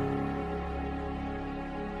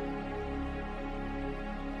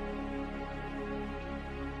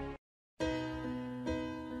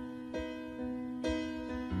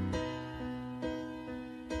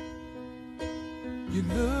 You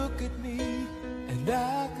look at me and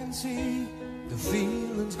I can see the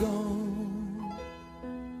feeling's gone.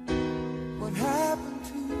 What happened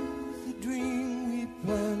to the dream we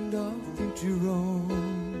planned our future on?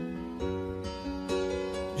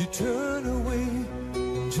 You turn away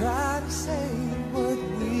and try to say what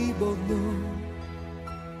we both know,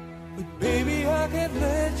 but baby I can't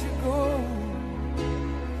let you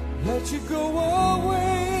go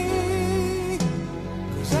away.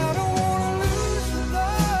 'Cause I don't wanna lose your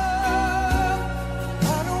love.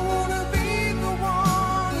 I don't wanna be the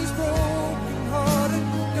one who's broken hearted.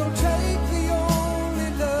 Don't take the only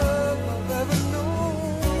love I've ever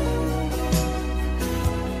known.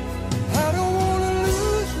 I don't wanna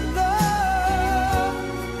lose your love.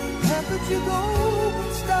 How could you go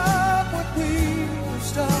and stop what we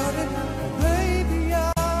started? Baby, I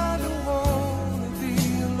don't wanna be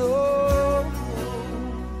alone.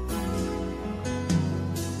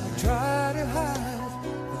 I try to hide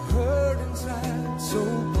the hurt inside, so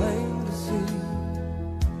plain to see.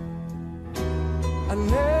 I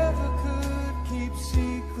never could keep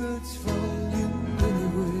secrets from you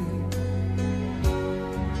anyway.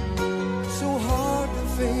 So hard to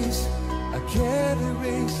face, I can't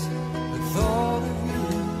erase the thought of you.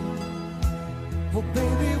 Oh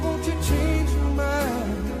baby, won't you change your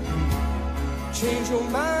mind? Change your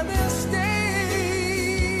mind and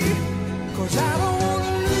stay. 'Cause I don't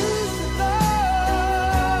wanna lose your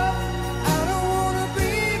love. I don't wanna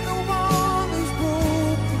be the one who's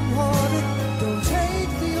broken hearted. Don't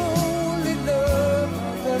take the only love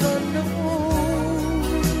I've ever known.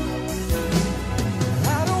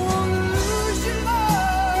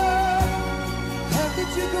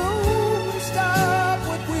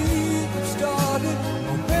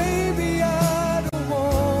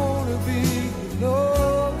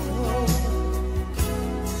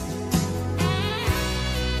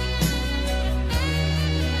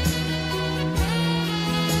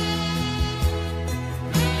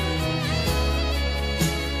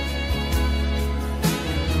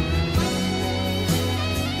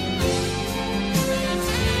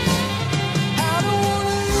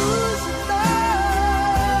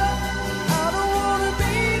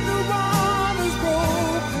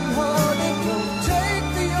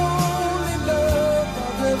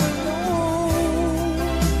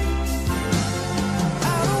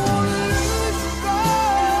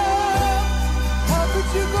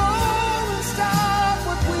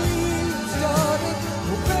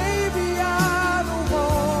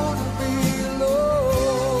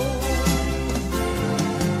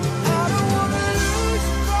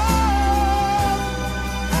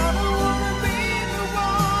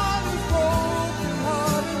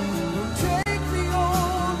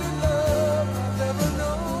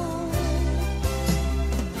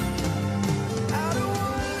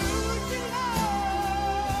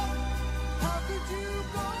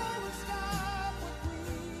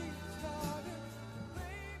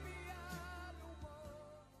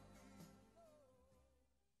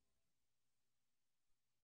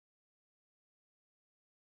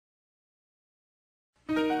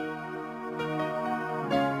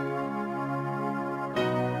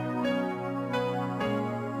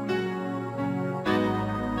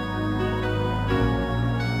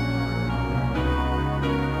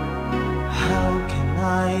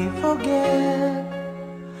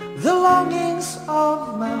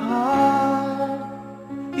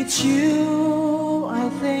 you I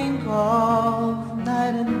think of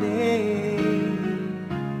night and day.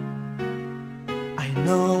 I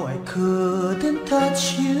know I couldn't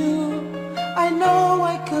touch you, I know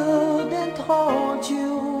I couldn't hold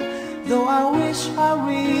you, though I wish I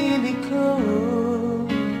really could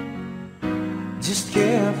just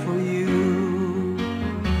care for you.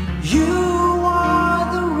 You are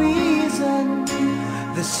the reason,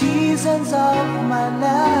 the seasons of my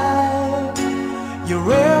life.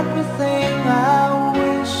 You're everything I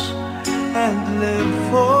wish and live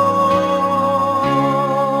for.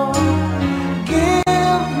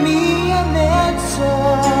 Give me an answer,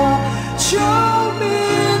 show me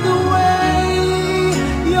the way.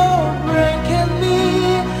 You're breaking me,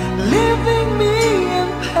 leaving me in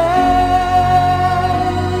pain.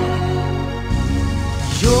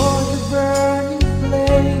 You're the burning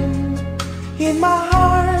flame in my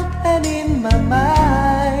heart and in my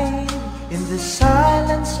mind. In the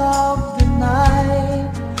silence of the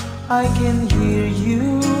night, I can hear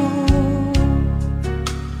you.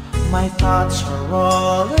 My thoughts are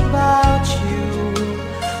all about you,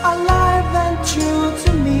 alive and true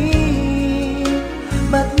to me.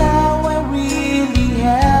 But now I really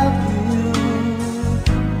have you,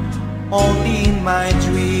 only in my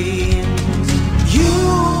dreams. You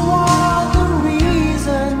are the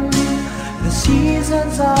reason, the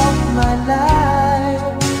seasons of my life.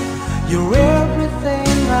 You're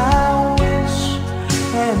everything I wish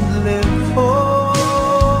and live for.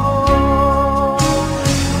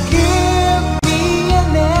 Give me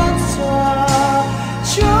an answer,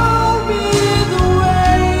 show me the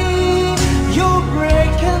way. You're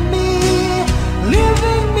breaking me,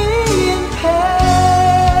 leaving me in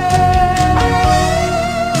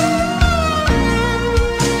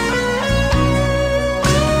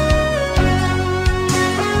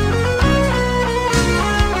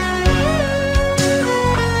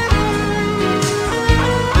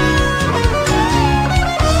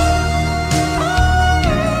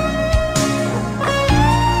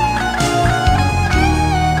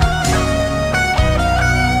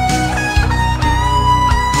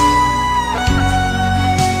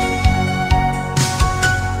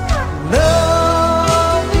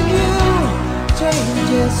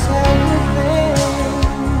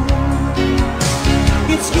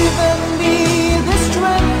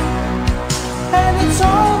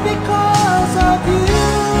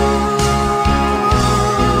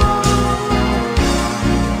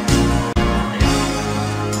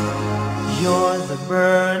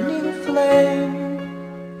burning flame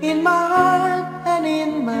in my heart and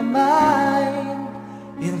in my mind.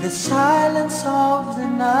 In the silence of the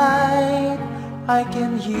night, I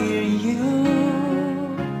can hear you.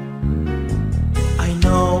 I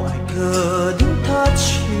know I couldn't touch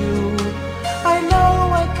you, I know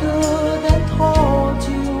I couldn't hold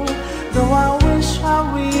you, though I wish I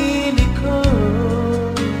really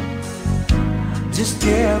could just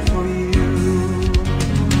care for you.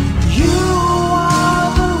 You are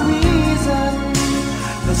the reason,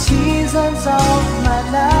 the seasons of my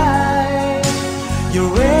life.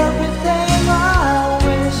 You're everything I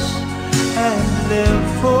wish and live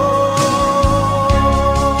for.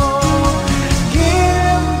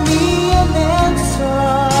 Give me an answer,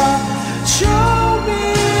 show me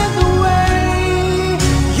the way.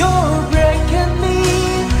 You're breaking me,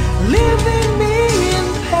 leaving me in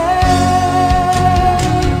pain.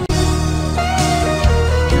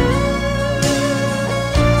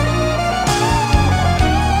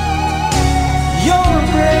 You're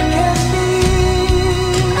breaking me,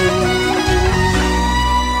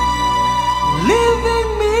 leaving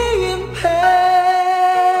me in pain.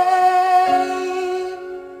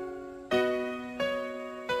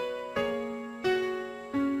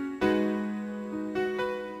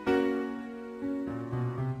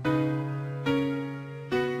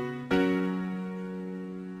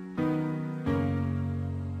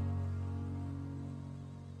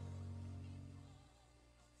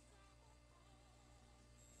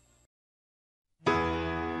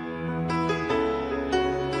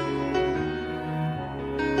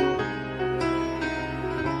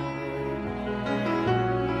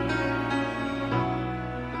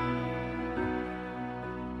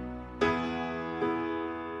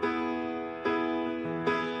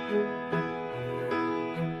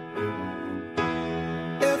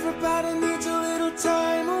 Everybody needs a little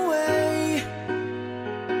time away,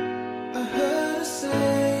 I heard her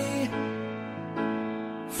say,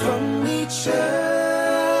 from each other.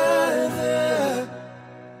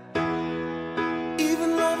 Even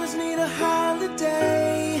lovers need a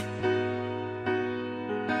holiday,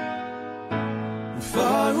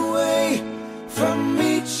 far away from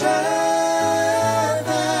each other.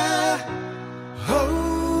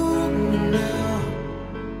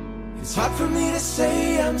 It's hard for me to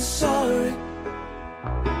say I'm sorry.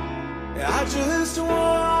 I just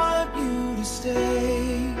want you to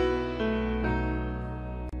stay.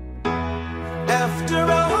 After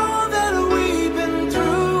all that we've been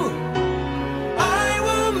through, I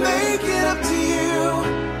will make it up to you.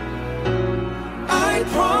 I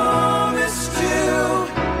promised you.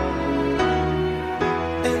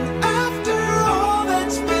 And after all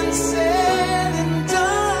that's been said and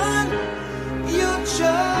done, you're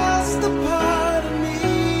just a part of me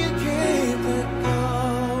you can't let go.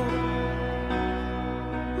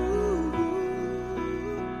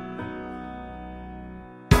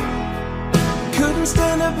 Couldn't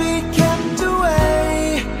stand to be kept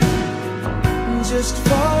away just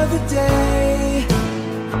for the day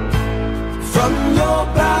from your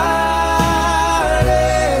body.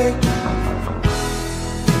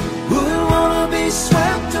 Wouldn't wanna be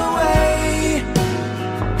swept away,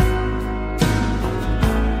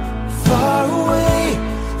 far away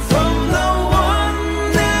from the one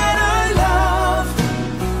that I love.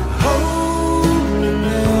 Hold me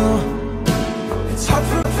now. It's hard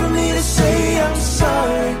for me to say I'm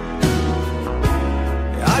sorry.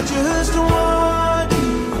 I just want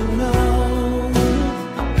you to know.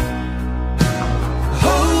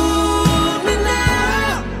 Hold me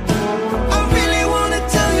now. I really want to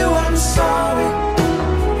tell you I'm sorry.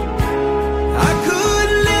 I could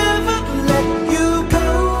never let you go.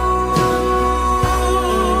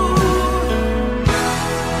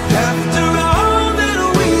 After all that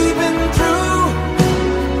we've been through,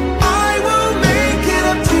 I will make it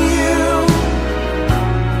up to you.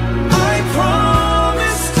 I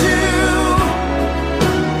promised you.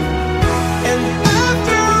 And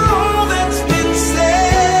after all that's been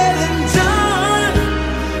said and done,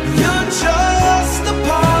 you're just a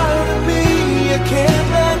part of me you can't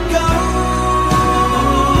let go.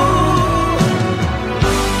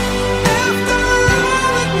 After all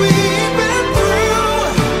that we've been through,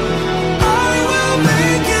 I will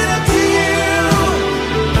make it up to you.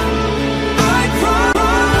 I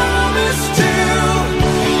promised you.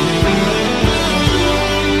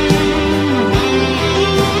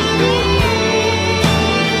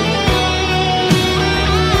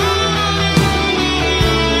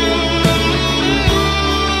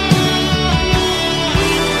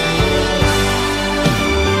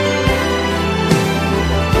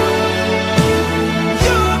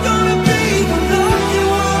 You're gonna be the lucky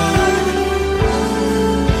one.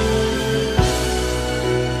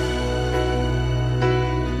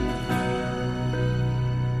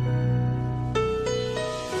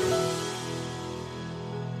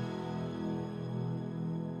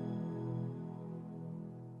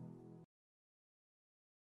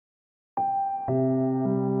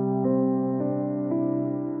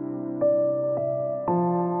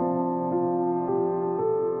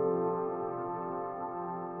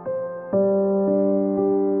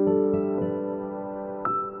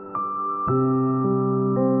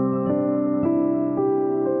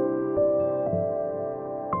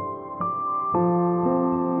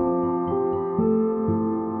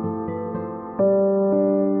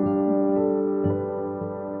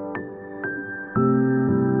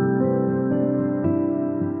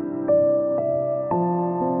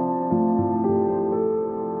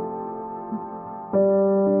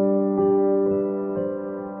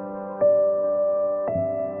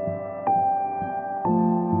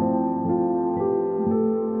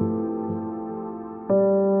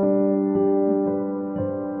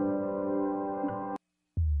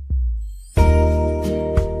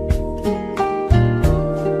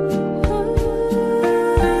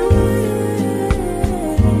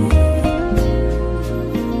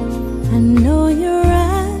 I know your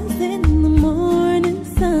eyes in the morning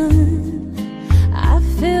sun. I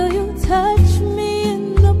feel you touch me in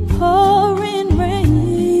the pouring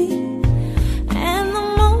rain. And the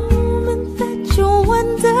moment that you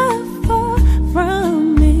wander far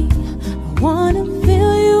from me, I wanna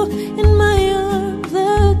feel you in my arms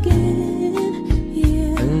again.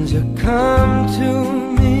 Yeah. And you come to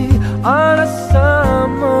me on a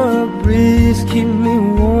summer breeze, keep me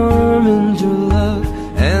warm in your love,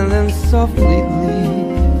 and then softly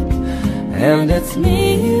leave. And it's me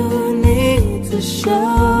you need to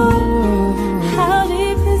show. How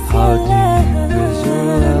deep is How your deep is your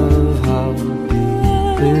love? How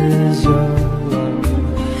deep is your love?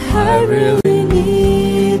 I really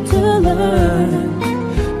need to learn.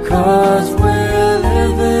 'Cause we're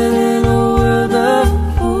living in a world of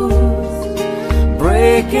fools,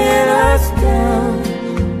 breaking us down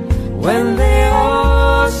when they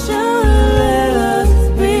all should let us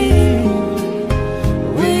be.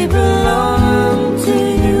 We belong to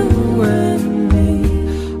you and me.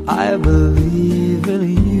 I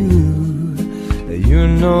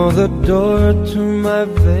door to my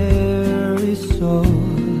very soul.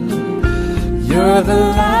 You're the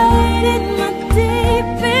light in my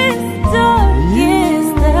deepest,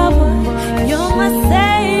 darkest hour. You're my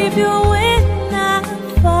savior when I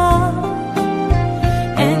fall.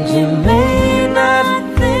 And you may not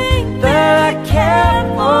think that I care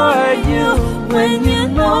for you, when you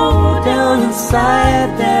know down inside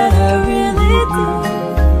that I really do.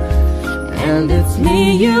 And it's me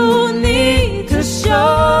you need to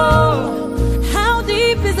show. How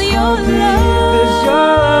deep is your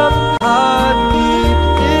love? How deep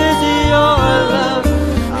is your love?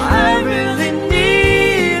 I really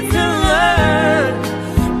need to learn.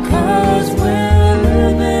 'Cause we're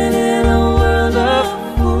living in a world of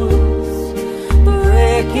fools,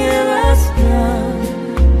 breaking us down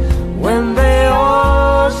when they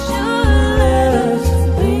all should let us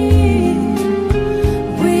be.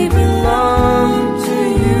 We belong to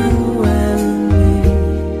you and me.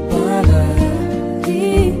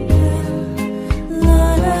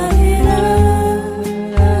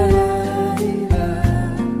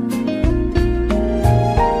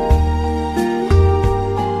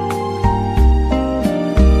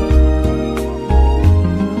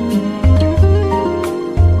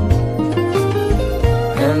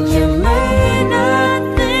 And you may not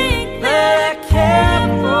think that I care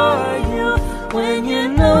for you, when you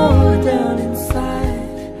know down inside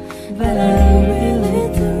that I really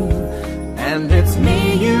do. And it's me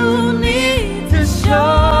you need to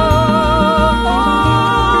show.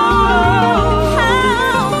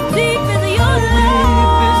 How deep is your love?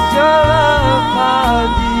 How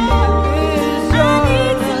deep is I your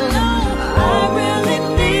need to know. I really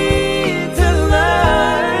need to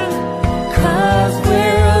learn. 'Cause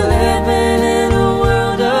we're living in a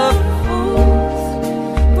world of fools,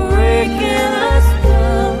 breaking us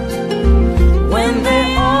down when they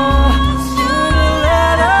all should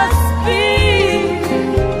let us be.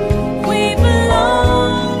 We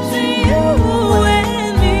belong to you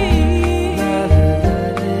and me.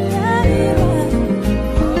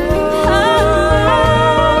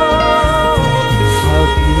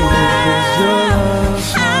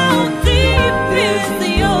 How deep is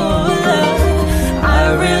your love? I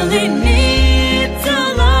really need to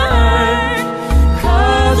learn.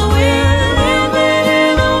 'Cause we're living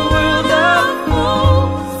in a world of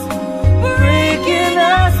fools, breaking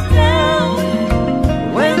us down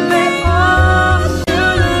when they all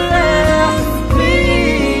should let us be.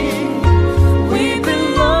 We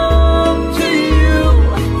belong to you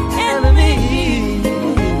and me.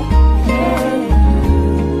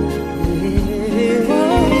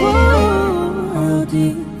 How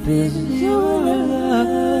deep is your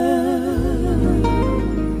love?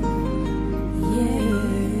 Yeah.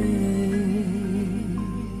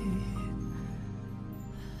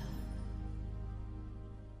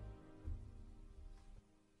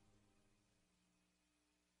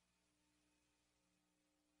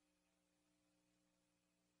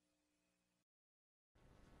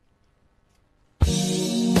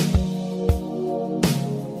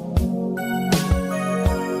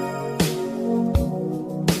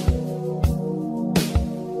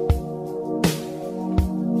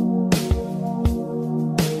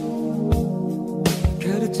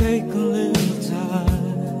 Could it take a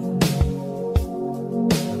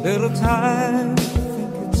little time to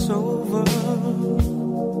think it's over?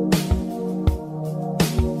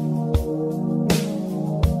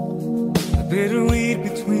 I better read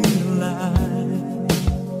between the lines,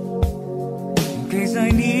 in case I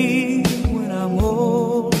need when I'm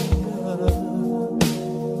older.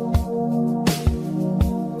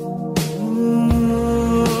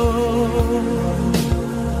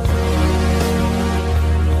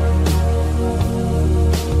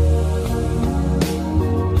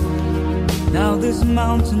 Now this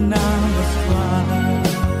mountain I must climb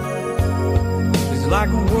is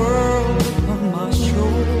like a world on my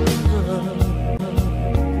shoulder.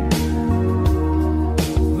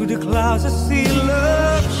 Through the clouds I see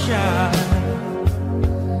love shine.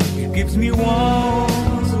 It gives me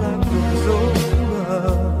warmth like it's over.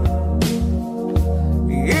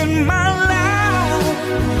 In my life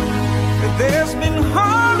there's been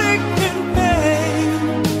heartache and pain.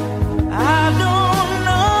 I don't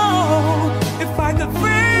know if I could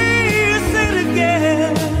face it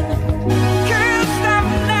again. Can't stop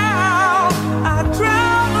now. I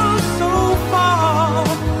travel so far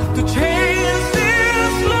to chase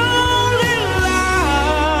this lonely life.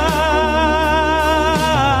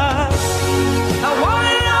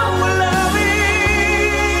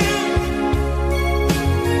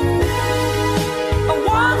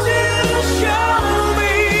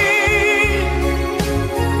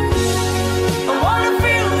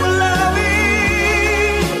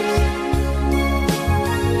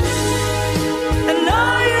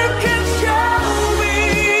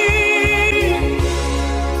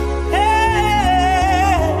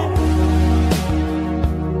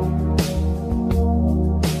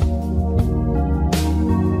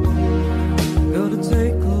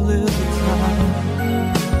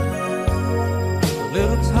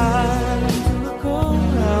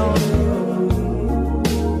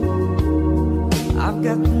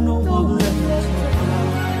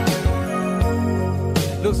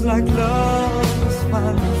 Looks like love has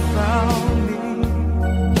finally found me.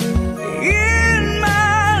 In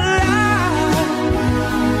my life,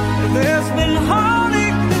 there's been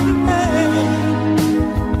heartache and pain.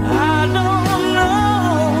 I don't know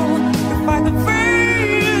if I can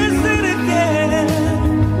face it again.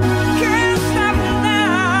 Can't stop it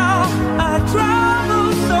now. I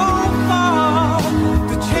traveled so far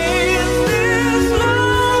to chase this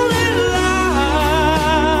lonely life.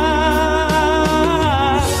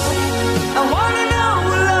 I wanna know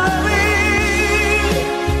what love is.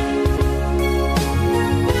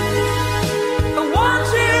 I want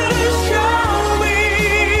you to show me.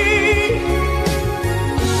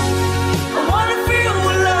 I wanna feel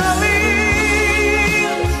what love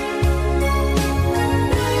is.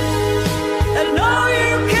 I know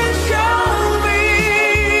you can show me.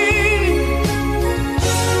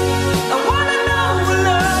 I wanna know what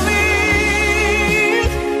love is.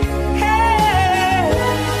 Hey,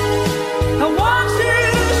 I want you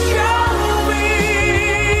to show me.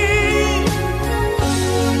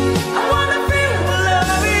 I wanna feel what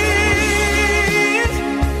love is.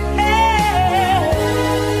 Hey,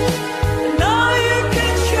 I know you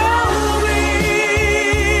can show me.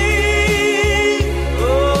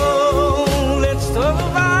 Oh, let's talk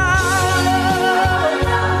about love.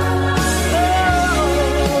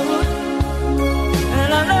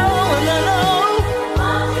 And I know, and I know.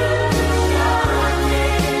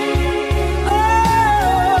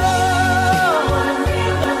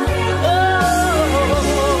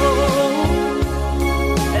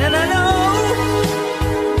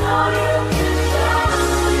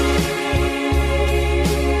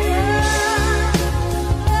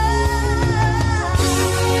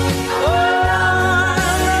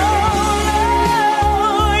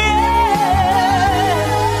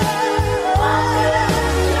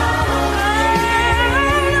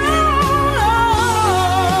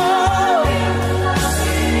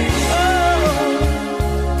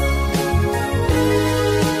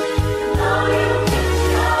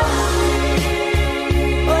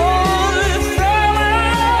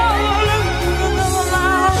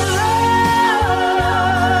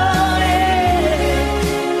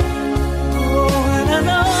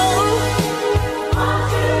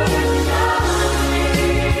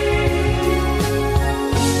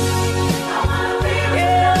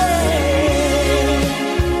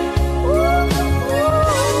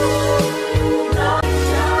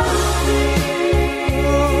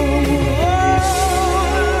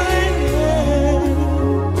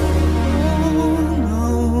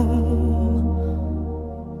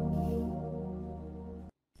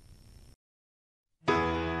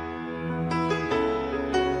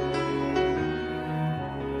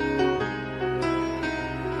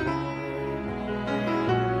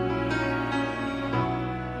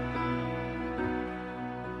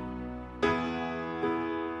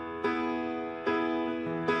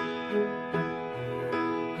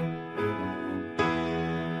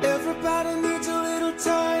 Everybody needs a little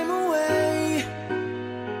time away.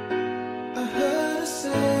 I heard her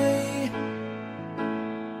say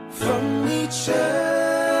from each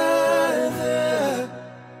other.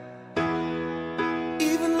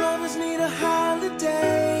 Even lovers need a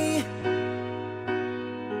holiday.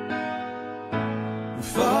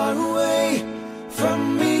 Far away from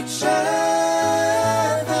each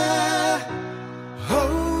other.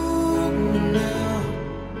 Hold me now.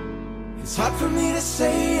 It's hard for me to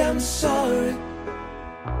say I'm sorry.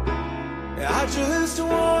 I just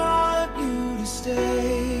want you to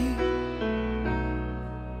stay.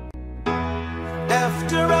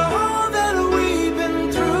 After all that we've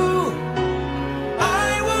been through,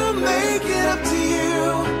 I will make it up to you.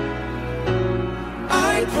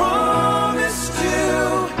 I promised you.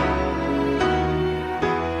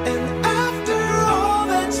 And after all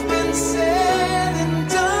that's been said and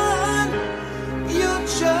done, you're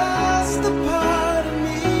just the part of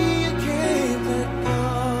me you can't let go.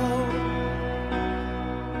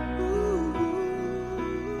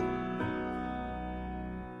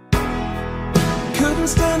 Couldn't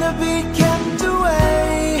stand to be kept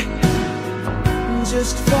away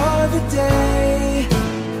just for the day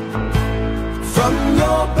from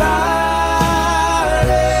your body.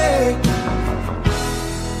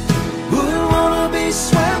 Wouldn't wanna be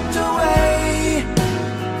swept away,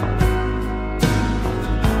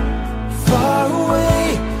 far away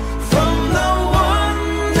from the one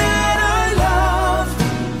that I love.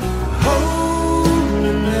 Hold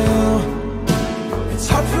me now. It's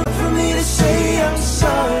hard for me to say I'm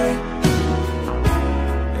sorry.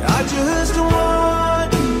 I just want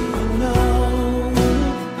you to know.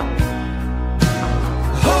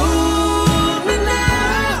 Hold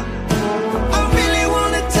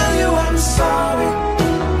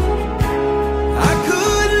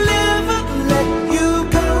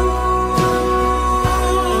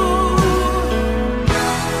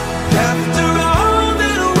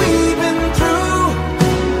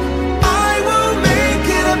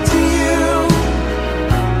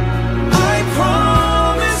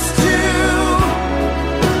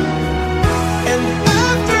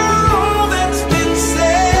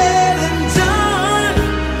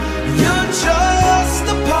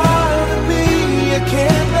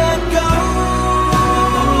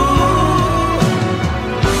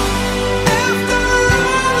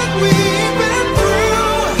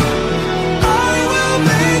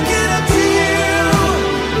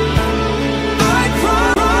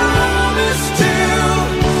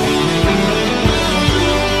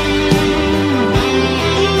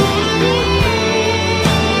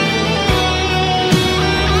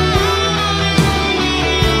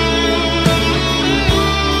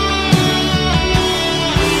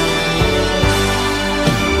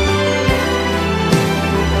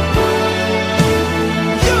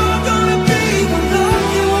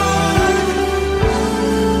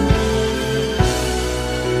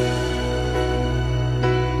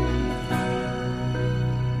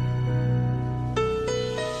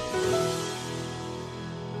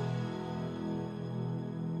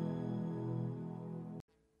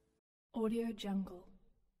Audio Jungle.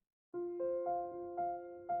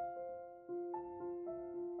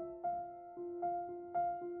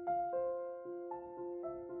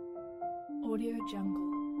 Audio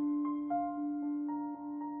Jungle.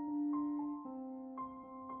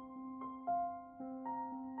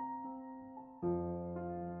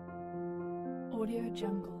 Audio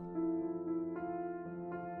Jungle.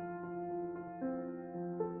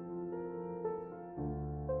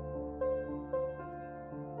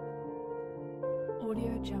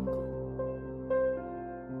 Audio Jungle.